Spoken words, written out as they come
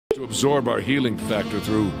To absorb our healing factor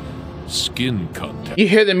through skin contact. You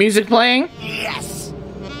hear the music playing? Yes!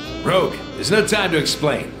 Rogue, there's no time to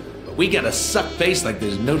explain, but we gotta suck face like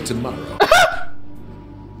there's no tomorrow.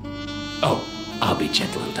 Oh, I'll be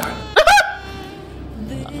gentle and darling.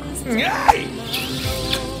 Hey!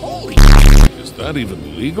 Holy Is that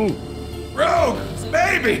even legal? Rogue,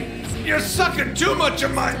 baby! You're sucking too much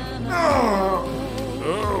of my...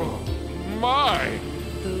 Oh, my!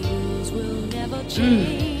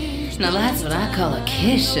 Now that's what I call a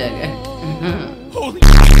kiss, sugar. Holy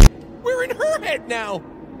we're in her head now!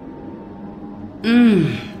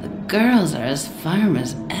 The girls are as firm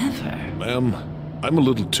as ever. Ma'am, I'm a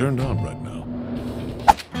little turned on right now.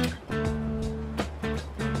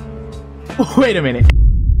 Wait a minute.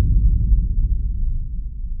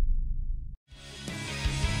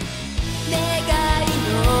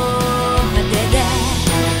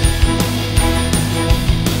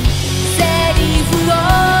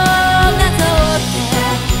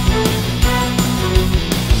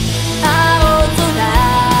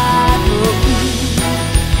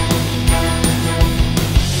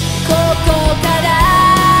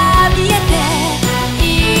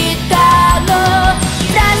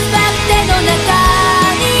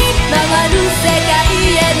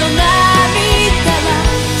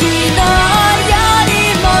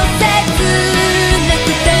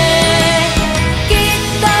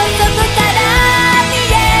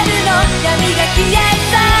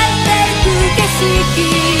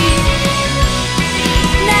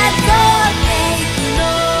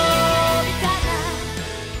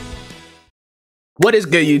 What is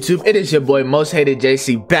good, YouTube? It is your boy Most Hated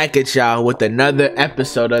JC back at y'all with another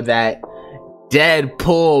episode of that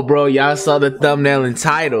Deadpool, bro. Y'all saw the thumbnail and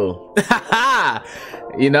title.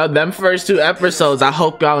 You know, them first two episodes, I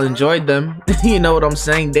hope y'all enjoyed them. You know what I'm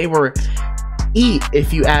saying? They were eat,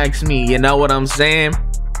 if you ask me. You know what I'm saying?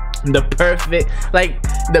 The perfect, like,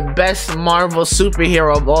 the best Marvel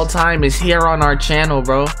superhero of all time is here on our channel,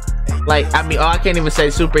 bro. Like, I mean, oh, I can't even say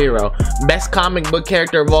superhero. Best comic book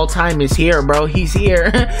character of all time is here, bro. He's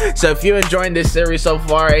here. So if you're enjoying this series so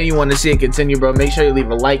far and you want to see it continue, bro, make sure you leave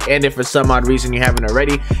a like. And if for some odd reason you haven't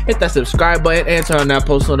already, hit that subscribe button and turn on that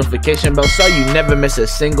post notification bell so you never miss a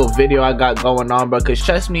single video I got going on, bro. Because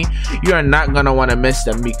trust me, you are not going to want to miss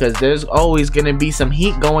them because there's always going to be some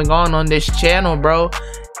heat going on this channel, bro.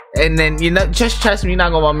 And then, you know, just trust me, you're not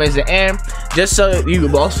gonna want to miss it. And just so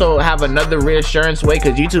you also have another reassurance way,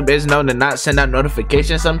 because YouTube is known to not send out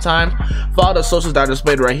notifications sometimes, follow the socials that are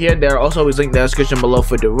displayed right here. There are also always linked in the description below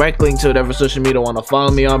for direct link to whatever social media want to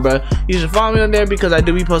follow me on, bro. You should follow me on there because I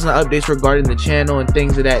do be posting updates regarding the channel and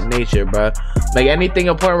things of that nature, bro. Like, anything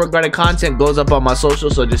important regarding content goes up on my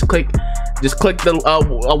socials, so just click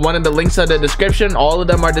the one of the links in the description. All of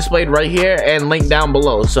them are displayed right here and linked down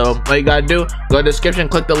below. So all you gotta do, go to the description,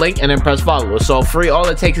 click the link, and then press follow. So free, all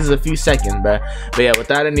it takes is a few seconds, bro. But yeah,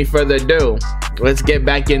 without any further ado, let's get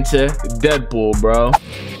back into Deadpool, bro.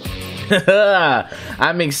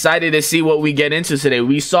 I'm excited to see what we get into today.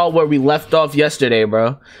 We saw where we left off yesterday,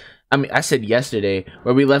 bro. I mean, I said yesterday,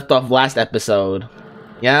 where we left off last episode.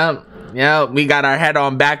 Yeah, we got our head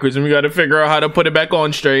on backwards and we got to figure out how to put it back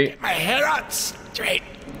on straight. Get my head on straight.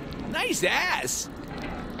 Nice ass.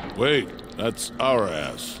 Wait, that's our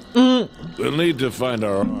ass. We'll need to find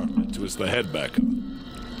our arm and twist the head back up.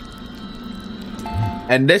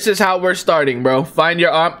 And this is how we're starting, bro. Find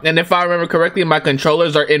your arm, and if I remember correctly, my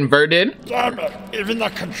controllers are inverted. Damn it, even the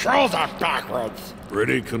controls are backwards.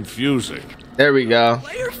 Pretty confusing. There we go.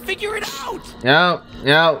 Player, figure it out.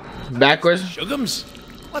 Yeah, backwards. Shugums,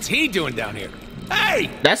 what's he doing down here? Hey!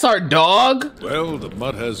 That's our dog? Well, the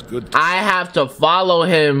mutt has good... I have to follow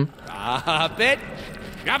him. Stop it.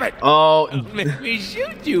 Grab it. Oh. Don't make me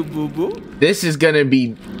shoot you, boo-boo. This is gonna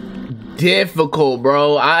be difficult,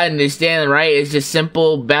 bro. I understand, right? It's just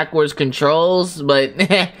simple backwards controls, but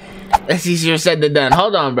that's easier said than done.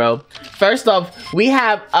 Hold on, bro. First off, we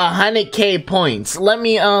have 100k points. Let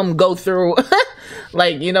me go through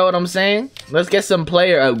like, you know what I'm saying? Let's get some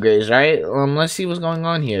player upgrades, right? Let's see what's going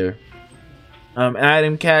on here.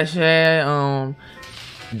 Item cache,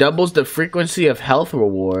 doubles the frequency of health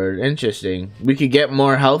reward. Interesting. We could get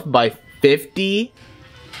more health by 50.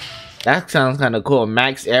 That sounds kind of cool.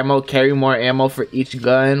 Max ammo, carry more ammo for each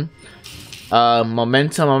gun.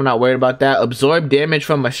 Momentum, I'm not worried about that. Absorb damage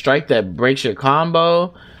from a strike that breaks your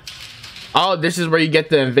combo. Oh, this is where you get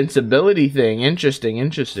the invincibility thing.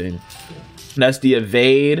 Interesting. That's the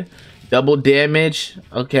evade. Double damage.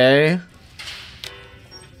 Okay,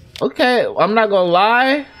 I'm not gonna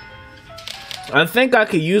lie. I think I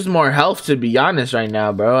could use more health, to be honest, right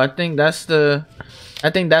now, bro. I think that's the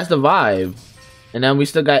vibe. And then we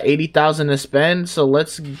still got 80,000 to spend. So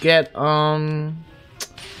let's get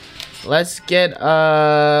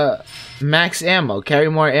max ammo. Carry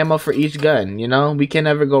more ammo for each gun. You know, we can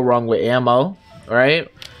never go wrong with ammo, right?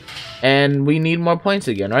 And we need more points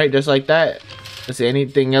again, right? Just like that. Let's see,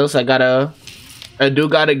 anything else? I do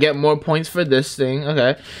gotta get more points for this thing.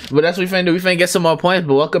 Okay, but that's what we finna do. We finna get some more points.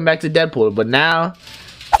 But welcome back to Deadpool. But now,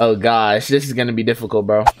 oh gosh, this is gonna be difficult,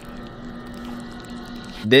 bro.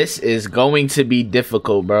 This is going to be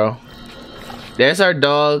difficult, bro. There's our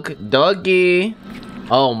dog, doggy.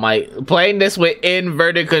 Oh my, playing this with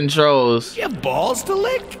inverted controls. You have balls to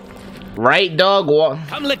lick? Right, dog?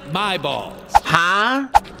 Come lick my balls. Huh?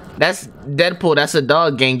 That's Deadpool. That's a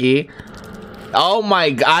dog, Gengi. Oh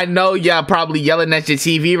my, I know y'all probably yelling at your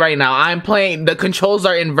TV right now. I'm playing, the controls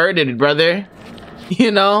are inverted, brother.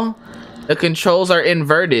 You know? The controls are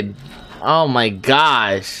inverted. Oh my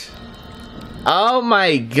gosh. Oh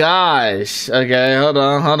my gosh. Okay, hold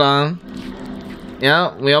on.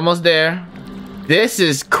 Yeah, we almost there. This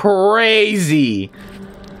is crazy.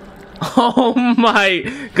 Oh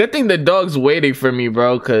my, good thing the dog's waiting for me,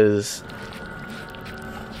 bro, cause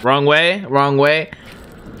wrong way.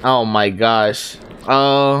 Oh my gosh.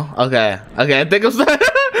 Oh, okay, I think I'm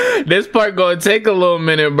this part gonna take a little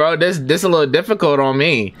minute, bro. This a little difficult on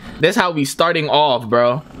me. This how we starting off,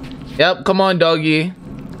 bro. Yep, come on, doggy.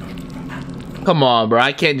 Come on, bro.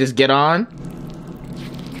 I can't just get on.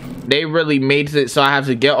 They really made it so I have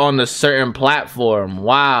to get on a certain platform.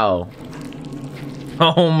 Wow.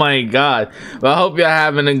 Oh my god. Well, I hope y'all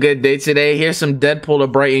having a good day today. Here's some Deadpool to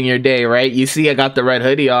brighten your day, right? You see I got the red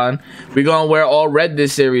hoodie on. We're gonna wear all red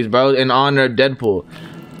this series, bro, in honor of Deadpool.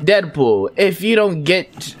 Deadpool, if you don't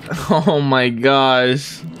get... Oh my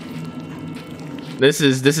gosh. This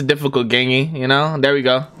is difficult, gangy, you know? There we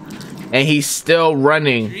go. And he's still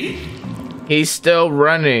running. He's still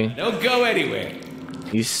running. Don't go anywhere.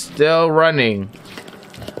 He's still running.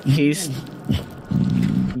 He's...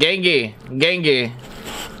 Gengi.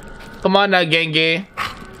 Come on now, Gengi.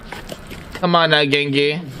 Come on now,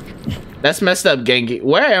 Gengi. That's messed up, Gengi.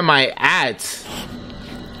 Where am I at?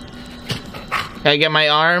 Can I get my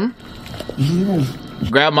arm?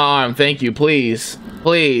 Grab my arm, thank you, please.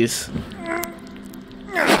 Please.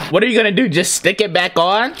 What are you gonna do? Just stick it back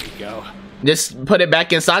on? There you go. Just put it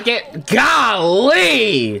back in socket?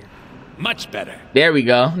 Golly! Much better. There we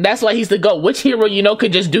go. That's why he's the GOAT. Which hero you know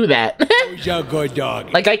could just do that? Who's your good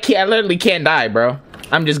dog? Like I literally can't die, bro.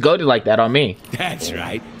 I'm just goated like that on me. That's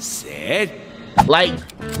right. Sit. Like,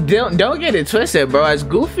 don't get it twisted, bro. As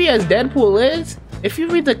goofy as Deadpool is, if you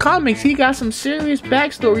read the comics, he got some serious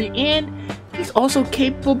backstory, and he's also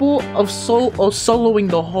capable of soloing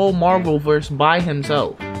the whole Marvelverse by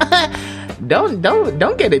himself. Don't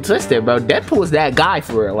get it twisted, bro. Deadpool is that guy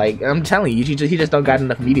for real. Like, I'm telling you, he just don't got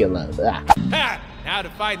enough media love. Ha! Now to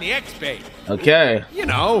find the X-Bait. Okay. You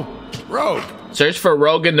know, Rogue. Search for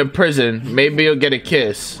Rogue in the prison. Maybe you'll get a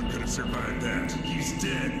kiss. I'm gonna survive that. He's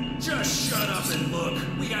dead. Just shut up and look.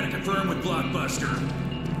 We gotta confirm with Blockbuster.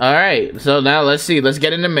 All right. So now let's see. Let's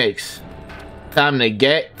get in the mix. Time to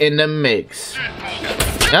get in the mix.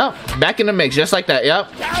 Yep. Back in the mix, just like that.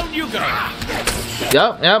 Yep. Down you go.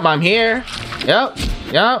 Yep, I'm here. Yep.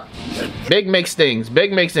 Big mix things.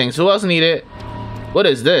 Who else need it? What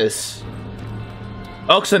is this?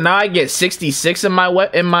 Oh, so now I get 66 in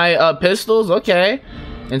my pistols? Okay.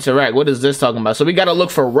 Interact. What is this talking about? So we gotta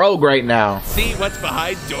look for Rogue right now. See what's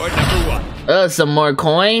behind door number 1. Some more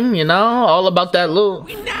coin, you know? All about that loot.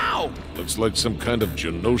 We now. Looks like some kind of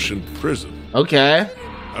Genosian prison. Okay.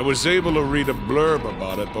 I was able to read a blurb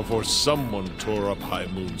about it before someone tore up High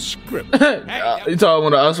Moon's script. You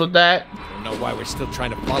talking to us with that? I don't know why we're still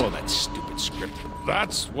trying to follow that stupid script.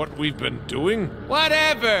 That's what we've been doing?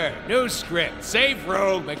 Whatever. New script. Save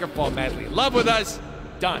Rogue. Make her fall madly in love with us.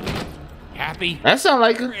 Done. Happy? That sound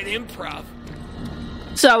like We're at improv.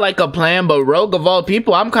 a plan, but Rogue of all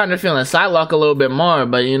people, I'm kind of feeling Psylocke a little bit more.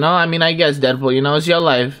 But you know, I mean, I guess Deadpool, you know, it's your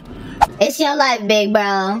life. It's your life, big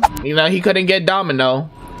bro. You know, he couldn't get Domino.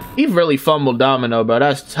 He really fumbled Domino, bro.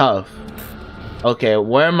 That's tough. Okay,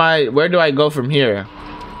 where do I go from here?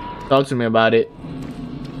 Talk to me about it.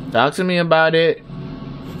 So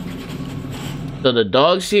the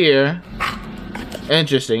dog's here.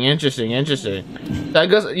 Interesting. So I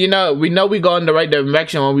guess, you know we go in the right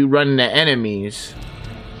direction when we run into enemies.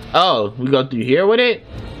 Oh, we go through here with it?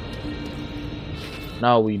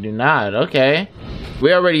 No, we do not. Okay.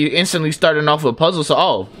 We already instantly starting off with puzzle, so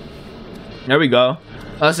oh. There we go.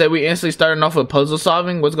 I said we instantly starting off with puzzle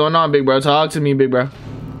solving. What's going on, big bro? Talk to me, big bro.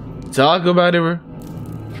 Talk about it, bro.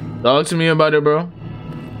 Talk to me about it, bro.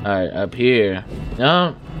 Alright, up here.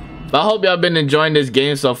 Yup. But I hope y'all been enjoying this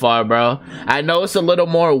game so far, bro. I know it's a little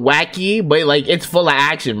more wacky, but like it's full of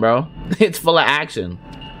action, bro. It's full of action.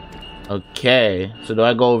 Okay, so do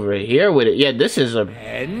I go over here with it? Yeah, this is a...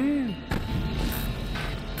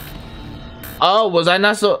 Oh, was I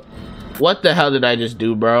not so... What the hell did I just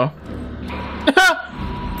do, bro?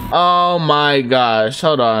 Oh my gosh,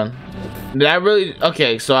 hold on. Did I really...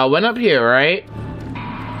 Okay, so I went up here, right?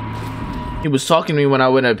 He was talking to me when I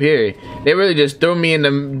went up here. They really just threw me in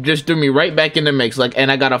the... Just threw me right back in the mix. Like,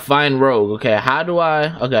 and I gotta find Rogue. Okay, how do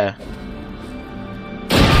I... Okay.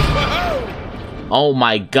 Oh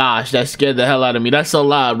my gosh, that scared the hell out of me. That's so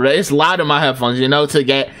loud, bro. It's loud in my headphones, you know, to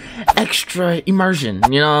get extra immersion.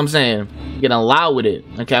 You know what I'm saying? Getting loud with it.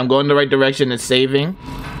 Okay, I'm going the right direction. It's saving.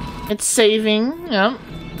 It's saving. Yep.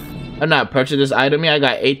 I'm not purchased this item yet. I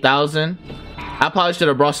got 8,000. I probably should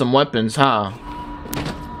have brought some weapons, huh?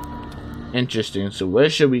 Interesting. So where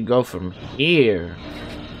should we go from here?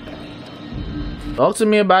 Talk to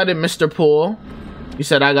me about it, Mr. Poole. You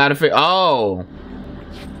said I gotta figure... Oh.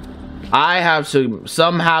 I have to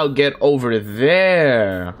somehow get over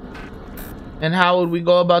there. And how would we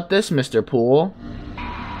go about this, Mr. Poole?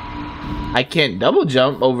 I can't double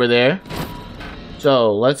jump over there.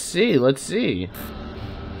 So, let's see, let's see.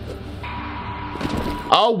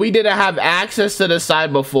 Oh, we didn't have access to the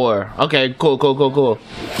side before. Okay, cool, cool, cool, cool.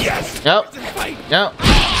 Yes. Yep. Yep.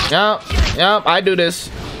 Yep. Yep. I do this.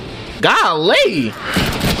 Golly.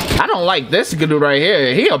 I don't like this dude right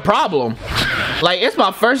here. He a problem. Like, it's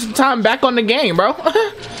my first time back on the game, bro.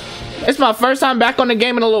 It's my first time back on the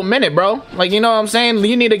game in a little minute, bro. Like, you know what I'm saying?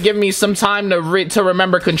 You need to give me some time to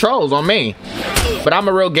remember controls on me. But I'm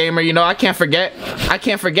a real gamer, you know. I can't forget. I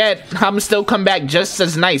can't forget. I'm still come back just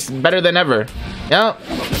as nice. Better than ever. Yup.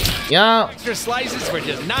 Yup. Extra slices for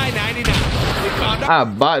just $9.99. Ah,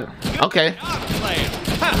 but... Okay.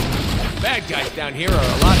 Bad guys down here are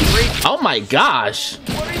a lot freaky. Oh my gosh.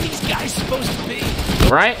 What are these guys supposed to be?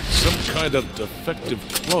 Right? Some kind of defective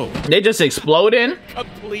clone. They just exploding?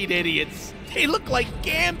 Complete idiots. They look like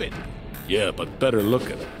Gambit. Yeah, but better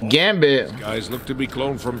look at it. Gambit. Guys look to be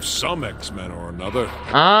cloned from some X-Men or another.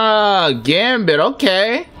 Ah, Gambit,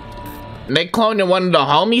 okay. They cloning one of the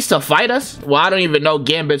homies to fight us? Well, I don't even know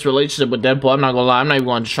Gambit's relationship with Deadpool. I'm not gonna lie. I'm not even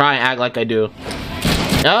gonna try and act like I do.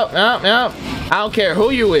 Yep, yep, yep. I don't care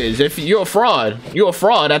who you is. If you're a fraud, you're a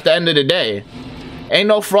fraud at the end of the day. Ain't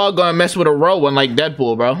no fraud gonna mess with a real one like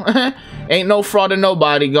Deadpool, bro. Ain't no fraud or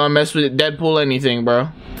nobody gonna mess with Deadpool anything, bro.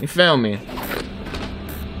 You feel me?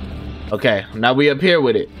 Okay, now we up here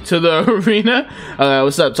with it. To the arena.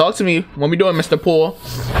 What's up? Talk to me. What we doing, Mr. Poole?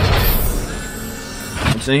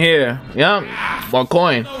 What's in here? Yep. One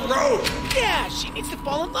coin. Rouge. Yeah, she needs to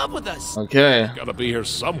fall in love with us. Okay. Gotta be here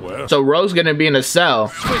somewhere. So Rouge's gonna be in a cell.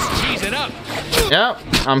 Swiss cheese it up. Yep.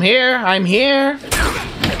 I'm here. I'm here.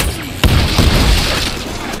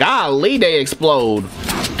 Golly, they explode.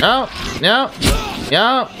 Yep. Yep.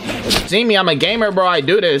 Yep. See me, I'm a gamer, bro. I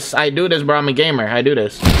do this. I do this, bro. I'm a gamer. I do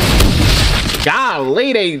this.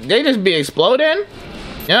 Golly, they just be exploding.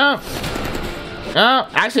 Yep.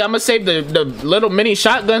 Actually, I'm gonna save the little mini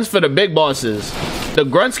shotguns for the big bosses. The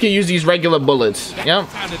grunts can use these regular bullets. Yep.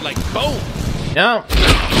 Sounded like boom. Yep.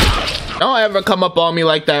 Don't ever come up on me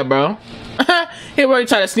like that, bro. He really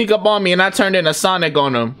tried to sneak up on me and I turned into Sonic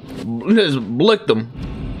on him. Just blicked him.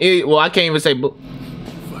 Well, I can't even say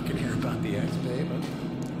Fucking hear about the X, babe?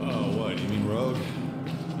 Oh, what? You mean Rogue?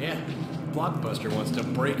 Yeah. Blockbuster wants to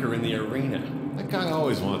break her in the arena. That guy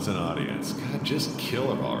always wants an audience. God, just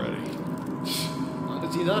kill her already. Why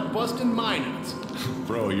is he not busting my nuts?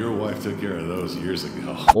 Bro, your wife took care of those years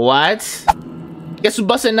ago. What? Guess who's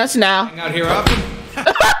busting nuts now? Hang out here often?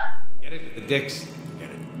 Get it? The dicks. Get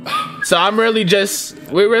it. So we're really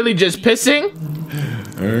just pissing?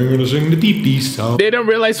 I'm gonna sing the pee-pee song. They don't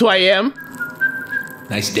realize who I am?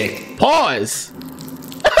 Nice dick. Pause.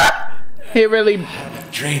 He really...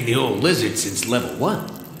 Trained the old lizard since level 1.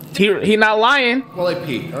 He not lying. Well, I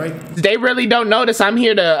pee, alright? They really don't notice I'm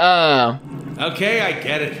here to, Okay, I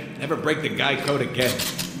get it. Never break the guy code again.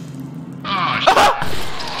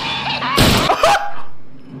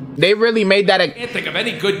 They really made that a... Can't think of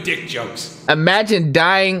any good dick jokes. Imagine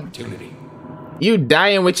dying... Opportunity. You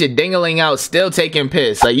dying with your dingling out, still taking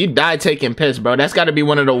piss. Like, you died taking piss, bro. That's gotta be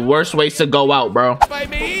one of the worst ways to go out, bro. By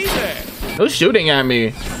me either. Who's shooting at me?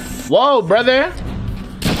 Whoa, brother.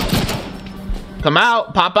 Come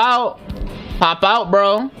out. Pop out. Pop out,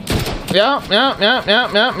 bro. Yep.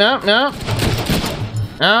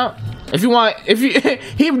 If you want,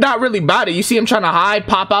 he not really about it. You see him trying to hide.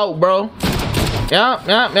 Pop out, bro. Yep.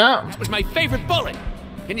 That was my favorite bullet.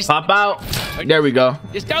 Can you Pop out. There we go.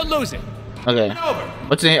 Just don't lose it. Okay.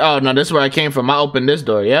 What's in here? Oh no, this is where I came from. I opened this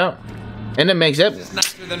door. Yep. And it makes it. It's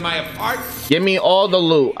nicer than my apartment. Give me all the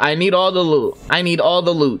loot. I need all the loot. I need all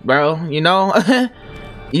the loot, bro. You know?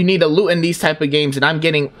 You need a loot in these type of games, and I'm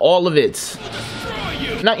getting all of it.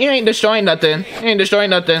 No, you ain't destroying nothing. You ain't destroying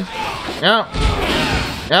nothing. Yep.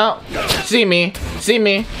 Yep. See me. See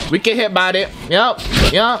me. We get hit by it. Yep.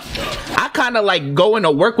 Yep. I kind of like going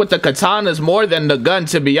to work with the katanas more than the gun,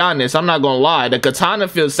 to be honest. I'm not gonna lie. The katana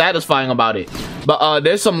feels satisfying about it. But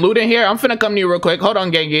there's some loot in here. I'm finna come to you real quick. Hold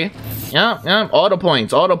on, Gengi. Yeah, all the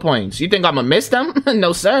points, all the points. You think I'm gonna miss them?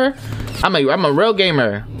 No, sir. I'm a real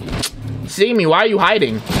gamer. See me? Why are you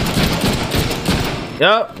hiding?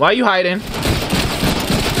 Yep. Why are you hiding?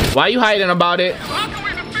 Why are you hiding about it?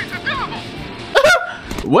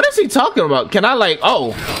 What is he talking about? Can I like?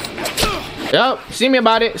 Oh. Yep. See me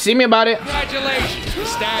about it. See me about it. Congratulations. You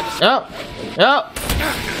stabbed. Yep. Yep.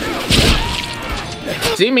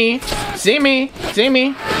 See me. See me. See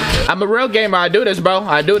me. I'm a real gamer. I do this, bro.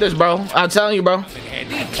 I do this, bro. I'm telling you, bro.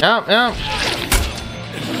 Yep. Yep.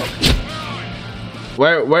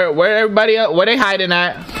 Where everybody else? Where they hiding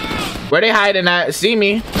at? Where they hiding at? See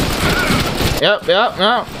me. Yep. Yep.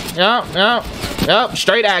 Yep. Yep. Yep. Yep.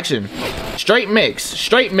 Straight action. Straight mix.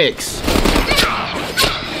 Straight mix.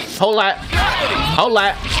 Whole lot. Whole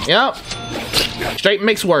lot. Yep. Straight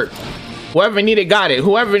mix work. Whoever needed got it.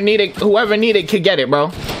 Whoever needed could get it,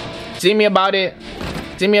 bro. See me about it.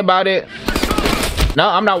 See me about it. No,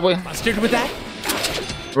 I'm not with. Mustard with that?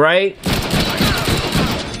 Right.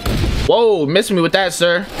 Whoa, missed me with that,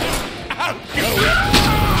 sir.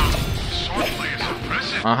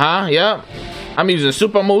 Uh-huh, yep. I'm using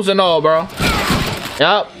super moves and all, bro.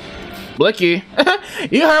 Yep. Blicky.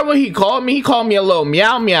 You heard what he called me? He called me a little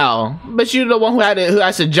meow meow. But you're the one who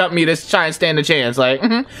has to jump me to try and stand a chance. Like,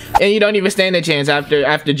 and you don't even stand a chance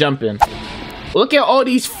after jumping. Look at all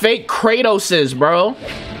these fake Kratoses, bro.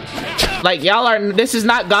 Like, y'all are, this is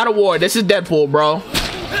not God of War. This is Deadpool, bro.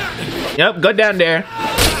 Yep, go down there.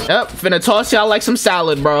 Yep, finna toss y'all like some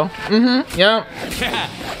salad, bro. Yep.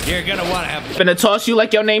 You're gonna want to have. Finna toss you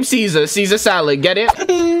like your name Caesar. Caesar salad, get it?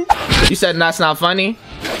 You said that's not funny?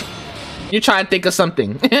 You try and think of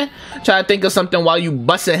something. Try to think of something while you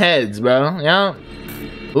busting heads, bro. Yeah.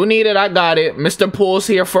 Who need it? I got it. Mr. Pool's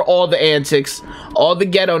here for all the antics, all the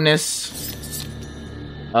ghetto-ness.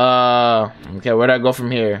 Okay, where'd I go from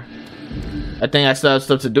here? I think I still have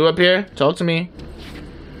stuff to do up here. Talk to me.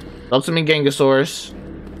 Talk to me, Gangosaurus.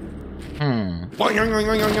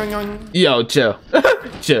 Yo, chill.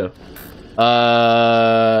 Chill.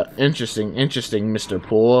 Interesting, Mr.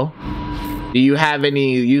 Pool. Do you have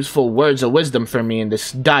any useful words of wisdom for me in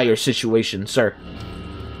this dire situation, sir?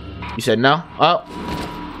 You said no?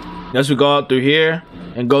 Oh. Guess we go out through here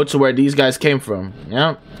and go to where these guys came from.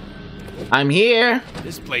 Yep. I'm here.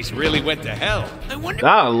 This place really went to hell. I wonder.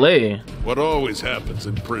 Golly. What always happens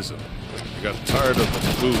in prison. I got tired of the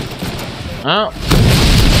food.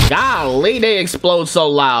 Oh. Golly, they explode so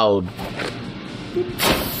loud.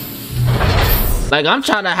 Like, I'm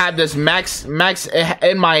trying to have this max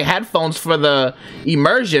in my headphones for the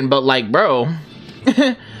immersion, but like, bro.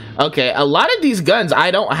 Okay, a lot of these guns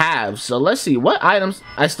I don't have. So let's see what items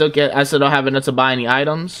I still don't have enough to buy any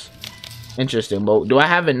items. Interesting. But do I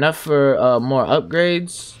have enough for more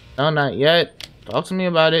upgrades? No, not yet. Talk to me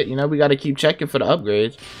about it. You know, we got to keep checking for the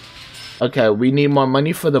upgrades. Okay, we need more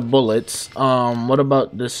money for the bullets. What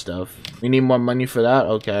about this stuff? We need more money for that.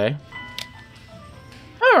 Okay.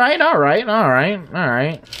 All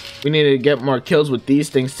right. We need to get more kills with these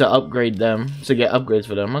things to upgrade them, to get upgrades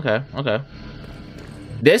for them. Okay.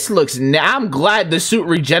 This looks, I'm glad the suit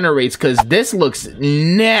regenerates, because this looks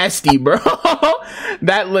nasty, bro.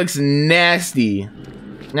 That looks nasty.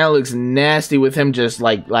 That looks nasty with him just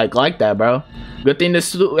like that, bro. Good thing the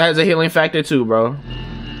suit has a healing factor too, bro.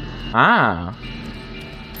 Ah.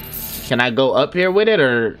 Can I go up here with it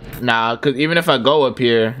or nah? Because even if I go up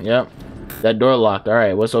here, yep. That door locked. All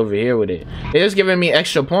right, what's over here with it? They're just giving me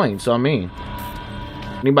extra points on me.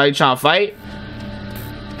 Anybody trying to fight?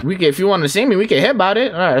 If you want to see me, we can hit about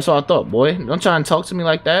it. All right, that's what I thought, boy. Don't try and talk to me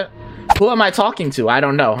like that. Who am I talking to? I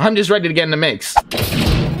don't know. I'm just ready to get in the mix.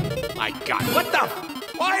 My God, what the?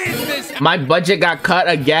 Why is this? My budget got cut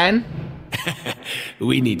again.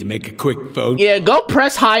 We need to make a quick phone. Yeah, go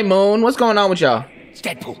press High Moon. What's going on with y'all?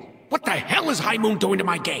 Deadpool, what the hell is High Moon doing to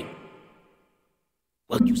my game?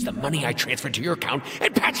 We'll use the money I transferred to your account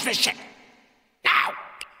and patch this shit. Now!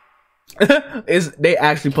 They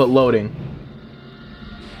actually put loading.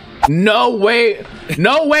 No way,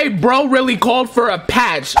 bro really called for a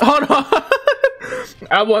patch. Hold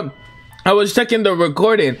on. I was checking the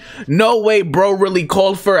recording. No way bro really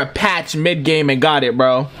called for a patch mid-game and got it,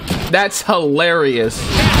 bro. That's hilarious.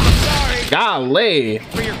 Golly.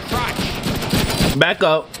 For your crotch. Back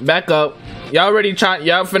up. Back up. Y'all already trying.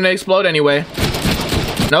 Y'all finna explode anyway.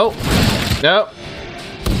 Nope. Nope.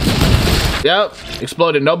 Yep.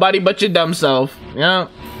 Exploded. Nobody but your dumb self. Yep.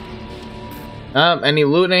 Any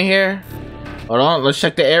loot in here? Hold on. Let's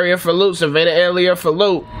check the area for loot. Survey the area for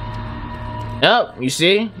loot. Yep. You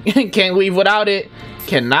see? Can't leave without it.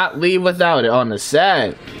 Cannot leave without it. On the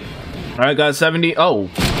side. Alright, got 70. Oh.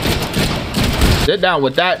 Sit down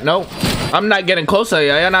with that. Nope. I'm not getting closer.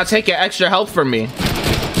 Y'all not taking extra health from me.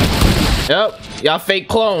 Yep. Y'all fake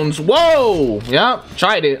clones. Whoa. Yep.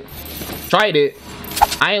 Tried it. Tried it.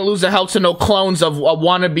 I ain't losing health to no clones of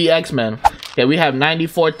wannabe X-Men. Okay, we have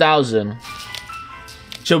 94,000.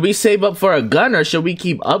 Should we save up for a gun or should we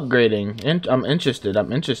keep upgrading? I'm interested.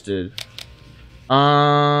 I'm interested.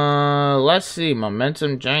 Let's see.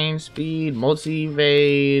 Momentum, giant speed,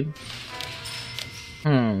 multi-evade.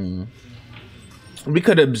 We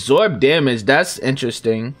could absorb damage. That's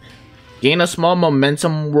interesting. Gain a small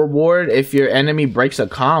momentum reward if your enemy breaks a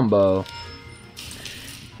combo.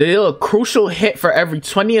 Deal a crucial hit for every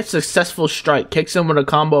 20th successful strike. Kicks him with a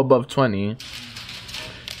combo above 20.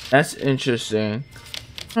 That's interesting.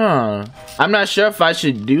 I'm not sure if I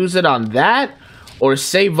should use it on that or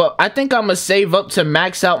save up. I think I'm gonna save up to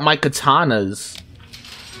max out my katanas.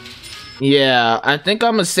 Yeah, I think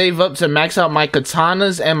I'm gonna save up to max out my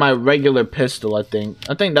katanas and my regular pistol. I think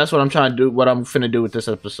that's what I'm trying to do. What I'm finna do with this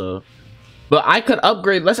episode. But I could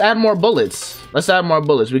upgrade. Let's add more bullets. Let's add more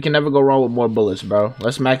bullets. We can never go wrong with more bullets, bro.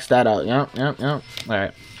 Let's max that out. Yep. All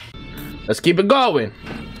right. Let's keep it going.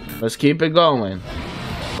 Let's keep it going.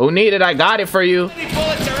 Who need it? I got it for you. How many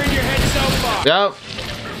bullets are in your head so far? Yep.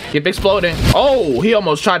 Keep exploding. Oh, he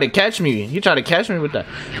almost tried to catch me. He tried to catch me with that.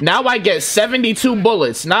 Now I get 72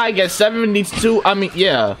 bullets. Now I get 72. I mean,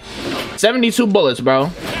 yeah. 72 bullets, bro.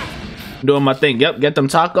 Doing my thing. Yep. Get them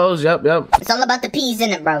tacos. Yep. It's all about the peas, in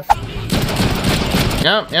it, bro.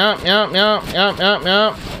 Yep.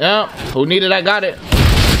 Who needed? I got it.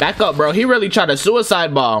 Back up, bro. He really tried to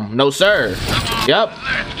suicide bomb. No, sir. Yep.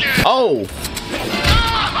 Oh.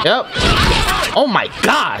 Yep. Oh my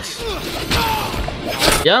gosh.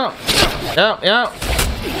 Yep.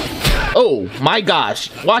 Oh my gosh.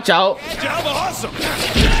 Watch out.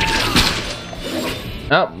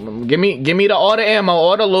 Yep. Give me the all the ammo,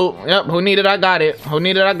 all the loot. Yep. Who needed? I got it. Who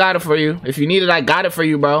needed? I got it for you. If you need it, I got it for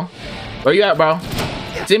you, bro. Where you at, bro?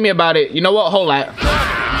 See me about it. You know what? Hold on.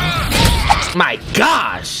 My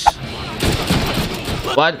gosh.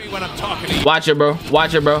 What? Watch it, bro.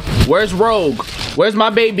 Watch it, bro. Where's Rogue? Where's my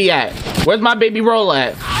baby at? Where's my baby Roll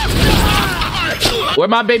at? Where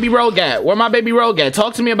my baby Rogue at? Where my baby Rogue at?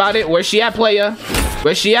 Talk to me about it. Where's she at, player?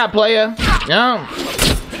 Where's she at, player? Yeah,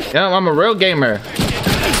 I'm a real gamer.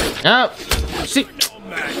 Yep. See.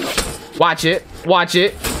 Watch it. Watch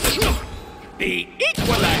it. The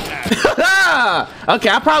equalizer. Okay,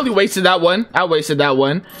 I probably wasted that one. I wasted that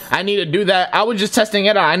one. I need to do that. I was just testing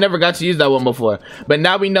it out. I never got to use that one before. But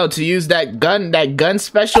now we know to use that gun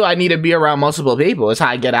special, I need to be around multiple people. It's how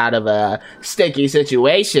I get out of a sticky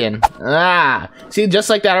situation. See, just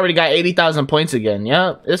like that, I already got 80,000 points again.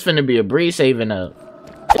 Yep, it's finna be a breeze saving up.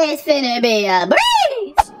 It's finna be a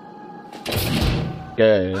breeze.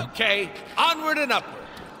 Good. Okay, onward and upward.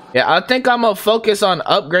 Yeah, I think I'm gonna focus on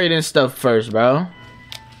upgrading stuff first, bro.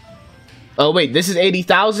 Oh wait, this is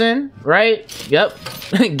 80,000, right? Yep.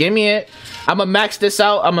 Give me it. I'm gonna max this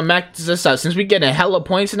out. Since we getting hella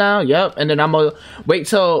points now. Yep. And then I'm gonna wait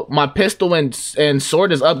till my pistol and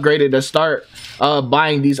sword is upgraded to start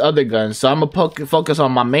buying these other guns. So I'm gonna focus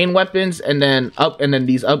on my main weapons and then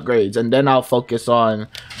these upgrades, and then I'll focus on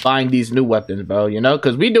buying these new weapons, bro. You know,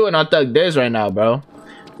 because we doing our thug diz right now, bro.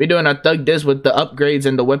 We doing our thug diz with the upgrades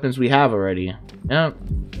and the weapons we have already. Yep.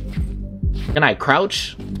 Can I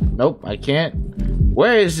crouch? Nope, I can't.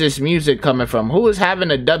 Where is this music coming from? Who is having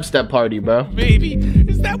a dubstep party, bro? Maybe.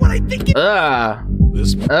 Is that what I think it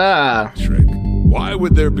This trick. Why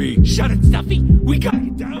would there be? Shut it, Stuffy. We gotta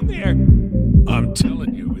get down there. I'm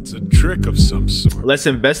telling you, it's a trick of some sort. Let's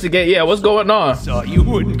investigate. Yeah, what's going on? So you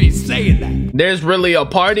wouldn't be saying that. There's really a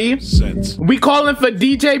party? Sense. We calling for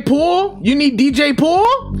DJ Pool? You need DJ Pool?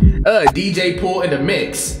 DJ Pool in the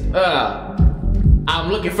mix.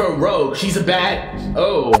 I'm looking for Rogue. She's a bad.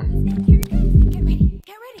 Oh. Get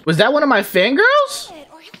ready. Was that one of my fangirls?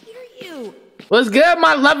 Or hear you. What's good,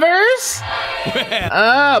 my lovers?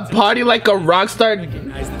 Party like a rock star.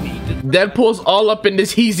 Deadpool's all up in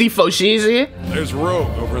this heezy fo sheezy. There's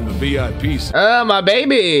Rogue over in the VIP section. My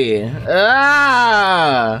baby.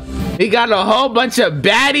 He got a whole bunch of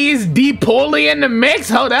baddies, D-Pooley in the mix.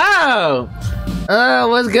 Hold up.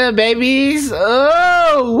 What's good, babies?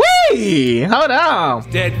 Oh, wee! Hold on.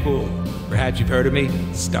 Deadpool. Perhaps you've heard of me?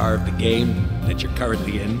 Star of the game that you're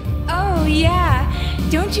currently in. Oh, yeah.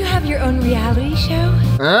 Don't you have your own reality show?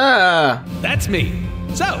 That's me.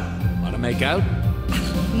 So, wanna make out?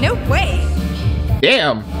 No way.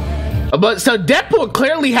 Damn. But so Deadpool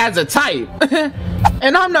clearly has a type.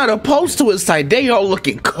 And I'm not opposed to his type. They all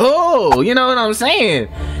looking cool. You know what I'm saying?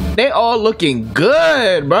 They all looking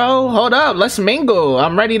good, bro. Hold up. Let's mingle.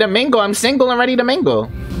 I'm ready to mingle. I'm single and ready to mingle.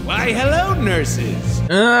 Why, hello, nurses.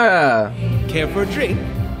 Care for a drink?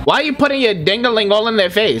 Why are you putting your ding-a-ling all in their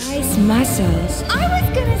face? Nice muscles. I was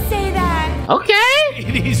gonna say that.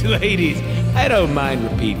 Okay. Ladies, I don't mind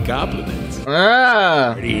repeat compliments.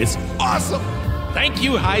 Pretty is awesome. Thank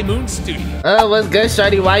you, High Moon Studio. What's good,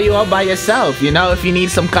 shorty? Why you all by yourself? You know, if you need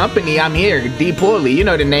some company, I'm here. D. Poorly, you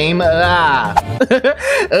know the name.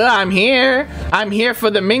 I'm here. I'm here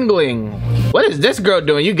for the mingling. What is this girl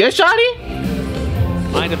doing? You good, shorty?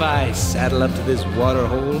 Mind if I saddle up to this water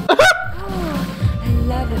hole? I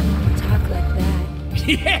love it when you talk like that.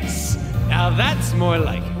 Yes! Now that's more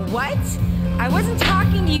like it. What? I wasn't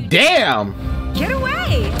talking to you. Damn! Get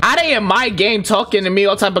away! How they in my game talking to me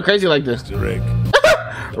all type of crazy like this? Rick.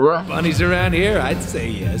 Bunnies around here, I'd say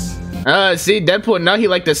yes. See, Deadpool, no, he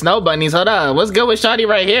like the snow bunnies. Hold on. What's good with shorty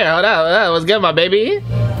right here? Hold on. What's good, my baby?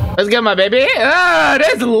 What's good, my baby?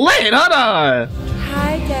 This lit. Hold on.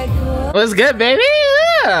 Hi, Deadpool. What's good, baby?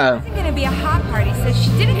 It's gonna be a hot party, so she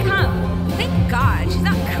didn't come. Thank God, she's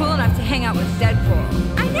not cool enough to hang out with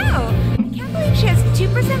Deadpool. I know. I can't believe she has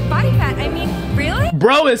 2% body fat. I mean, really?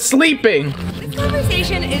 Bro is sleeping. This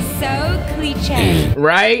conversation is so cliche.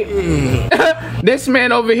 Right? This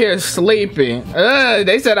man over here is sleeping.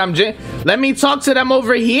 They said let me talk to them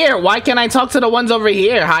over here. Why can't I talk to the ones over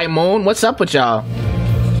here? High Moon, what's up with y'all?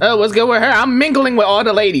 What's good with her? I'm mingling with all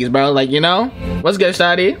the ladies, bro. Like, you know? What's good,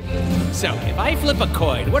 shawty? So, if I flip a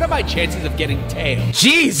coin, what are my chances of getting tails?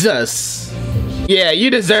 Jesus! Yeah, you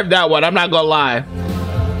deserve that one. I'm not gonna lie.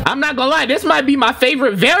 I'm not gonna lie. This might be my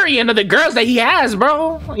favorite variant of the girls that he has,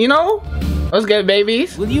 bro. You know? What's good,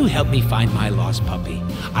 babies? Will you help me find my lost puppy?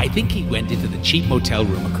 I think he went into the cheap motel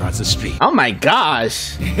room across the street. Oh my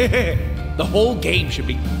gosh. The whole game should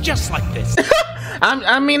be just like this.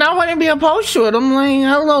 I mean, I wouldn't be opposed to it. I'm like,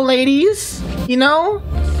 hello, ladies. You know?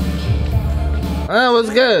 What's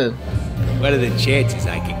good? What are the chances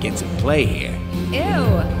I could get some play here?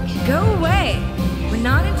 Ew, go away. We're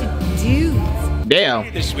not into dudes. Damn.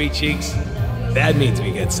 Hey, the sweet cheeks. That means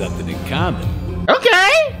we got something in common.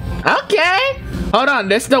 Okay. Hold on,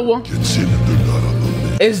 that's the one.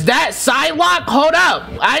 Is that Psylocke? Hold up.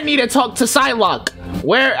 I need to talk to Psylocke.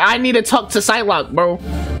 I need to talk to Psylocke, bro.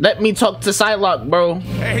 Let me talk to Psylocke, bro.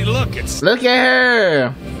 Hey, look, it's... Look at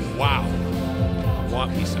her. Wow.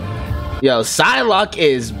 Want me some of that? Yo, Psylocke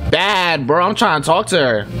is bad, bro. I'm trying to talk to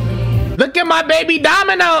her. Look at my baby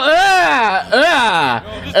Domino.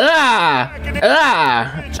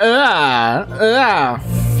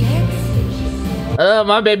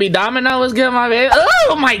 My baby Domino was good, my baby.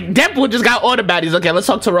 Oh, my Deadpool just got all the baddies. Okay, let's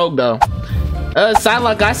talk to Rogue, though.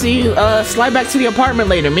 Psylocke, I see you. Slide back to the apartment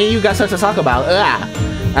later. Me and you got stuff to talk about.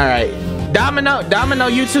 All right. Domino,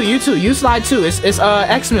 you too. You slide too. It's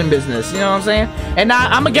X-Men business. You know what I'm saying? And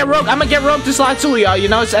I'm gonna get Rogue to slide too, y'all. You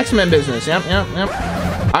know, it's X-Men business. Yep. All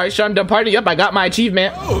right, Sean, done party. Yep, I got my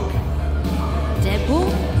achievement. Deadpool?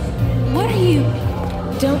 What are you?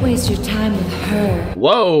 Don't waste your time with her.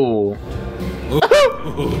 Whoa.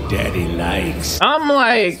 Ooh, Daddy likes. I'm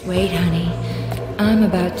like, Wait, honey. I'm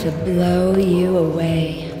about to blow you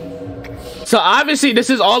away. so obviously this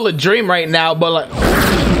is all a dream right now, but like,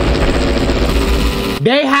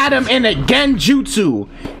 they had him in a genjutsu.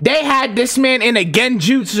 They had this man in a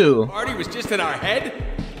genjutsu. Party was just in our head?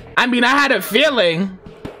 I mean, I had a feeling.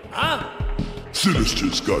 Huh?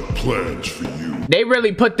 Sinister's got plans for you. They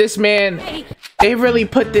really put this man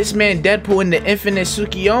Deadpool in the infinite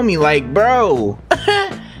Tsukiyomi. Like, bro,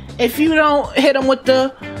 if you don't hit him with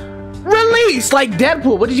the release, like,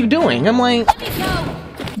 Deadpool, what are you doing? I'm like,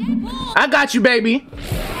 I got you, baby.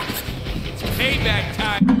 It's payback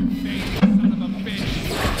time, baby, son of a bitch.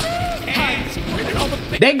 Hands, where did all the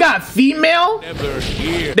big... They got female? Never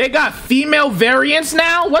here. They got female variants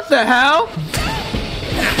now? What the hell?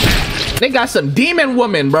 They got some demon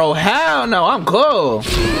woman, bro. Hell no, I'm cool.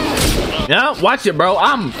 Yeah, watch it, bro.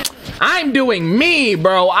 I'm doing me,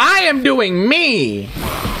 bro. I am doing me.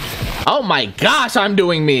 Oh my gosh, I'm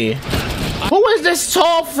doing me. Who is this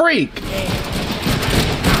tall freak?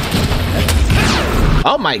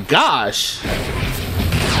 Oh my gosh.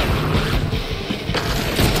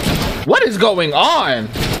 What is going on?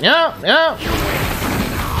 Yeah.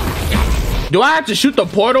 Do I have to shoot the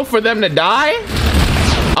portal for them to die?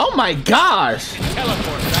 Oh my gosh.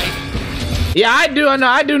 Teleport, right? Yeah, I do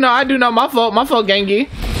know. My fault, Gengi.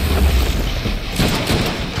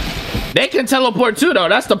 They can teleport too, though.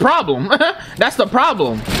 That's the problem. That's the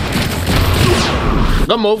problem.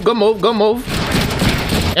 Go move.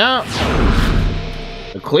 Yeah.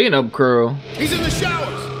 The cleanup crew. He's in the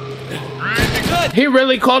showers. He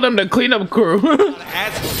really called him the cleanup crew.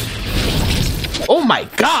 Oh my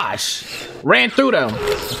gosh. Ran through them.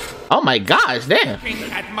 Oh my gosh, damn.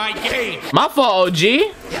 At my game. My fault, OG.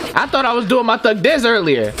 I thought I was doing my thug diz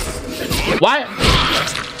earlier. Why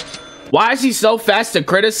is he so fast to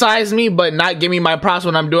criticize me but not give me my props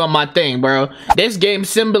when I'm doing my thing, bro? This game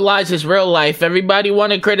symbolizes real life. Everybody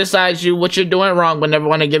want to criticize you what you're doing wrong but never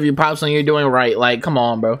want to give you props when you're doing right. Like, come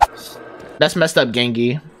on, bro. That's messed up,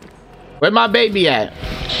 Gengi. Where my baby at?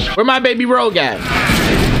 Where my baby Rogue at?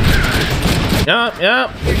 Yup.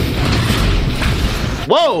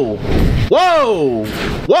 Whoa.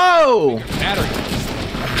 Battery.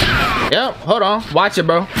 Yep, hold on. Watch it,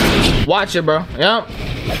 bro. Yep.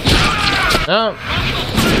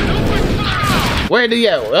 Where did he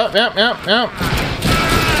at? Yep.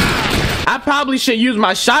 I probably should use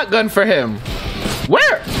my shotgun for him.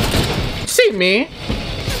 Where? See me?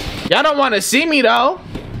 Y'all don't want to see me, though.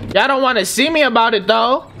 Y'all don't want to see me about it,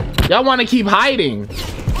 though. Y'all want to keep hiding.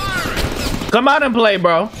 Come out and play,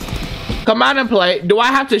 bro. Come out and play. Do I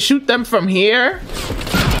have to shoot them from here?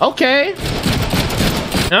 Okay.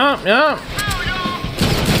 Yep.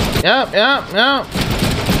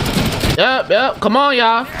 Come on,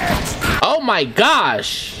 y'all. Oh my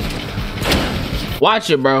gosh. Watch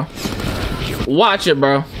it, bro.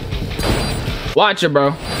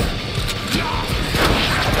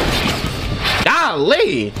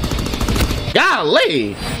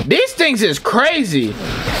 Golly. These things is crazy.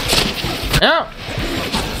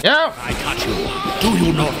 Yep. I got you. Do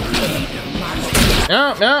you know?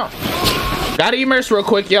 Yep. Gotta immerse real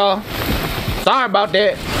quick, y'all. Sorry about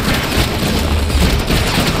that.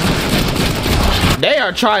 They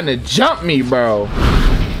are trying to jump me, bro.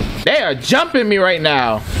 They are jumping me right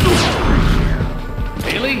now.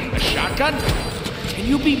 Really? A shotgun? Can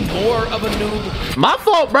you be more of a noob? My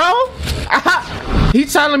fault, bro.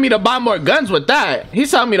 He's telling me to buy more guns with that.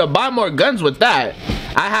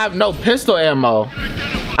 I have no pistol ammo.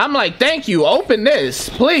 I'm like, thank you. Open this,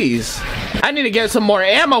 please. I need to get some more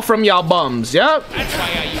ammo from y'all bums. Yep. That's why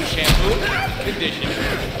I use shampoo. Conditioner.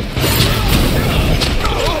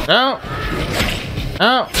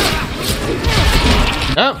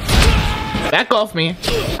 Back off me.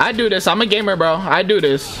 I do this. I'm a gamer, bro. I do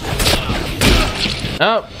this. Full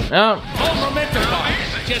momentum bar.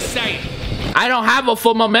 Just saying. I don't have a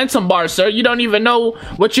full momentum bar, sir. You don't even know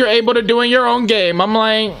what you're able to do in your own game. I'm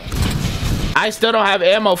like, I still don't have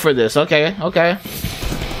ammo for this. Okay.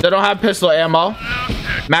 Still don't have pistol ammo.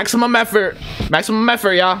 Maximum effort,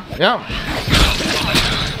 y'all.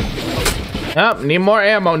 Yep. Need more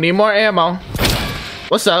ammo.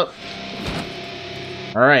 What's up?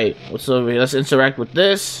 All right. What's over here? Let's interact with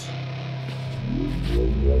this.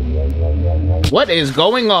 What is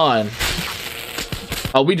going on?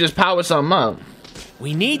 Oh, we just powered something up.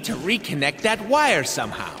 We need to reconnect that wire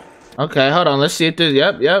somehow. Okay, hold on. Let's see if this.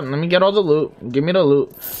 Yep. Let me get all the loot. Give me the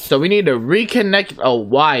loot. So we need to reconnect a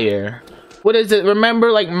wire. What is it?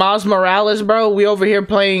 Remember, like Miles Morales, bro? We over here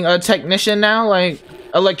playing a technician now, like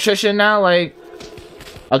electrician now, like.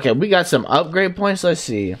 Okay, we got some upgrade points. Let's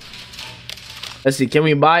see. Can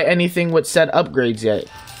we buy anything with set upgrades yet?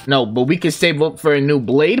 No, but we can save up for a new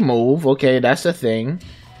blade move. Okay, that's the thing.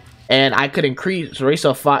 And I could increase race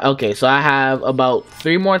of 5. Okay, so I have about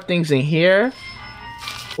 3 more things in here.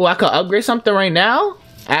 Oh, I could upgrade something right now?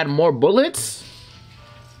 Add more bullets?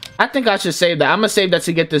 I think I should save that. I'm gonna save that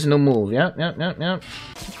to get this new move. Yep.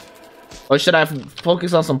 Or should I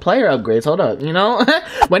focus on some player upgrades? Hold up, you know?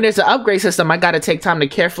 When there's an upgrade system, I gotta take time to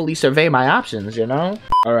carefully survey my options, you know?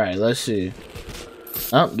 Alright, let's see.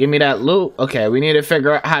 Oh, give me that loot. Okay, we need to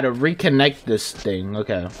figure out how to reconnect this thing.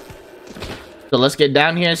 Okay. So let's get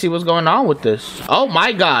down here and see what's going on with this. Oh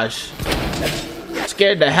my gosh.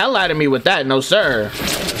 Scared the hell out of me with that. No, sir.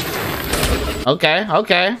 Okay.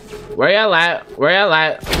 Where y'all at?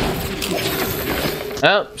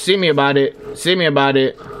 Oh, see me about it.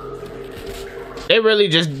 They really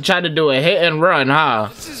just tried to do a hit and run, huh?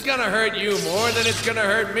 This is gonna hurt you more than it's gonna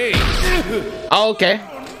hurt me. Oh, okay.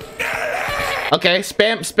 Okay,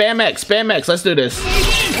 spam X. Let's do this.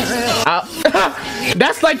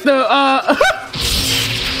 That's like the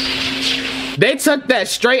they took that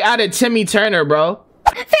straight out of Timmy Turner, bro.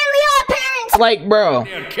 Family Odd Parents! Like, bro.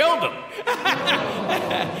 Damn, killed him.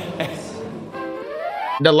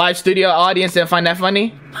 The live studio audience didn't find that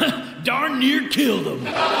funny? Darn near killed him.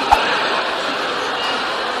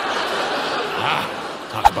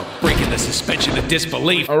 Talk about breaking the suspension of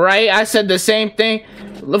disbelief. All right, I said the same thing.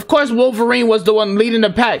 Of course, Wolverine was the one leading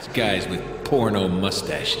the pack. Guys with porno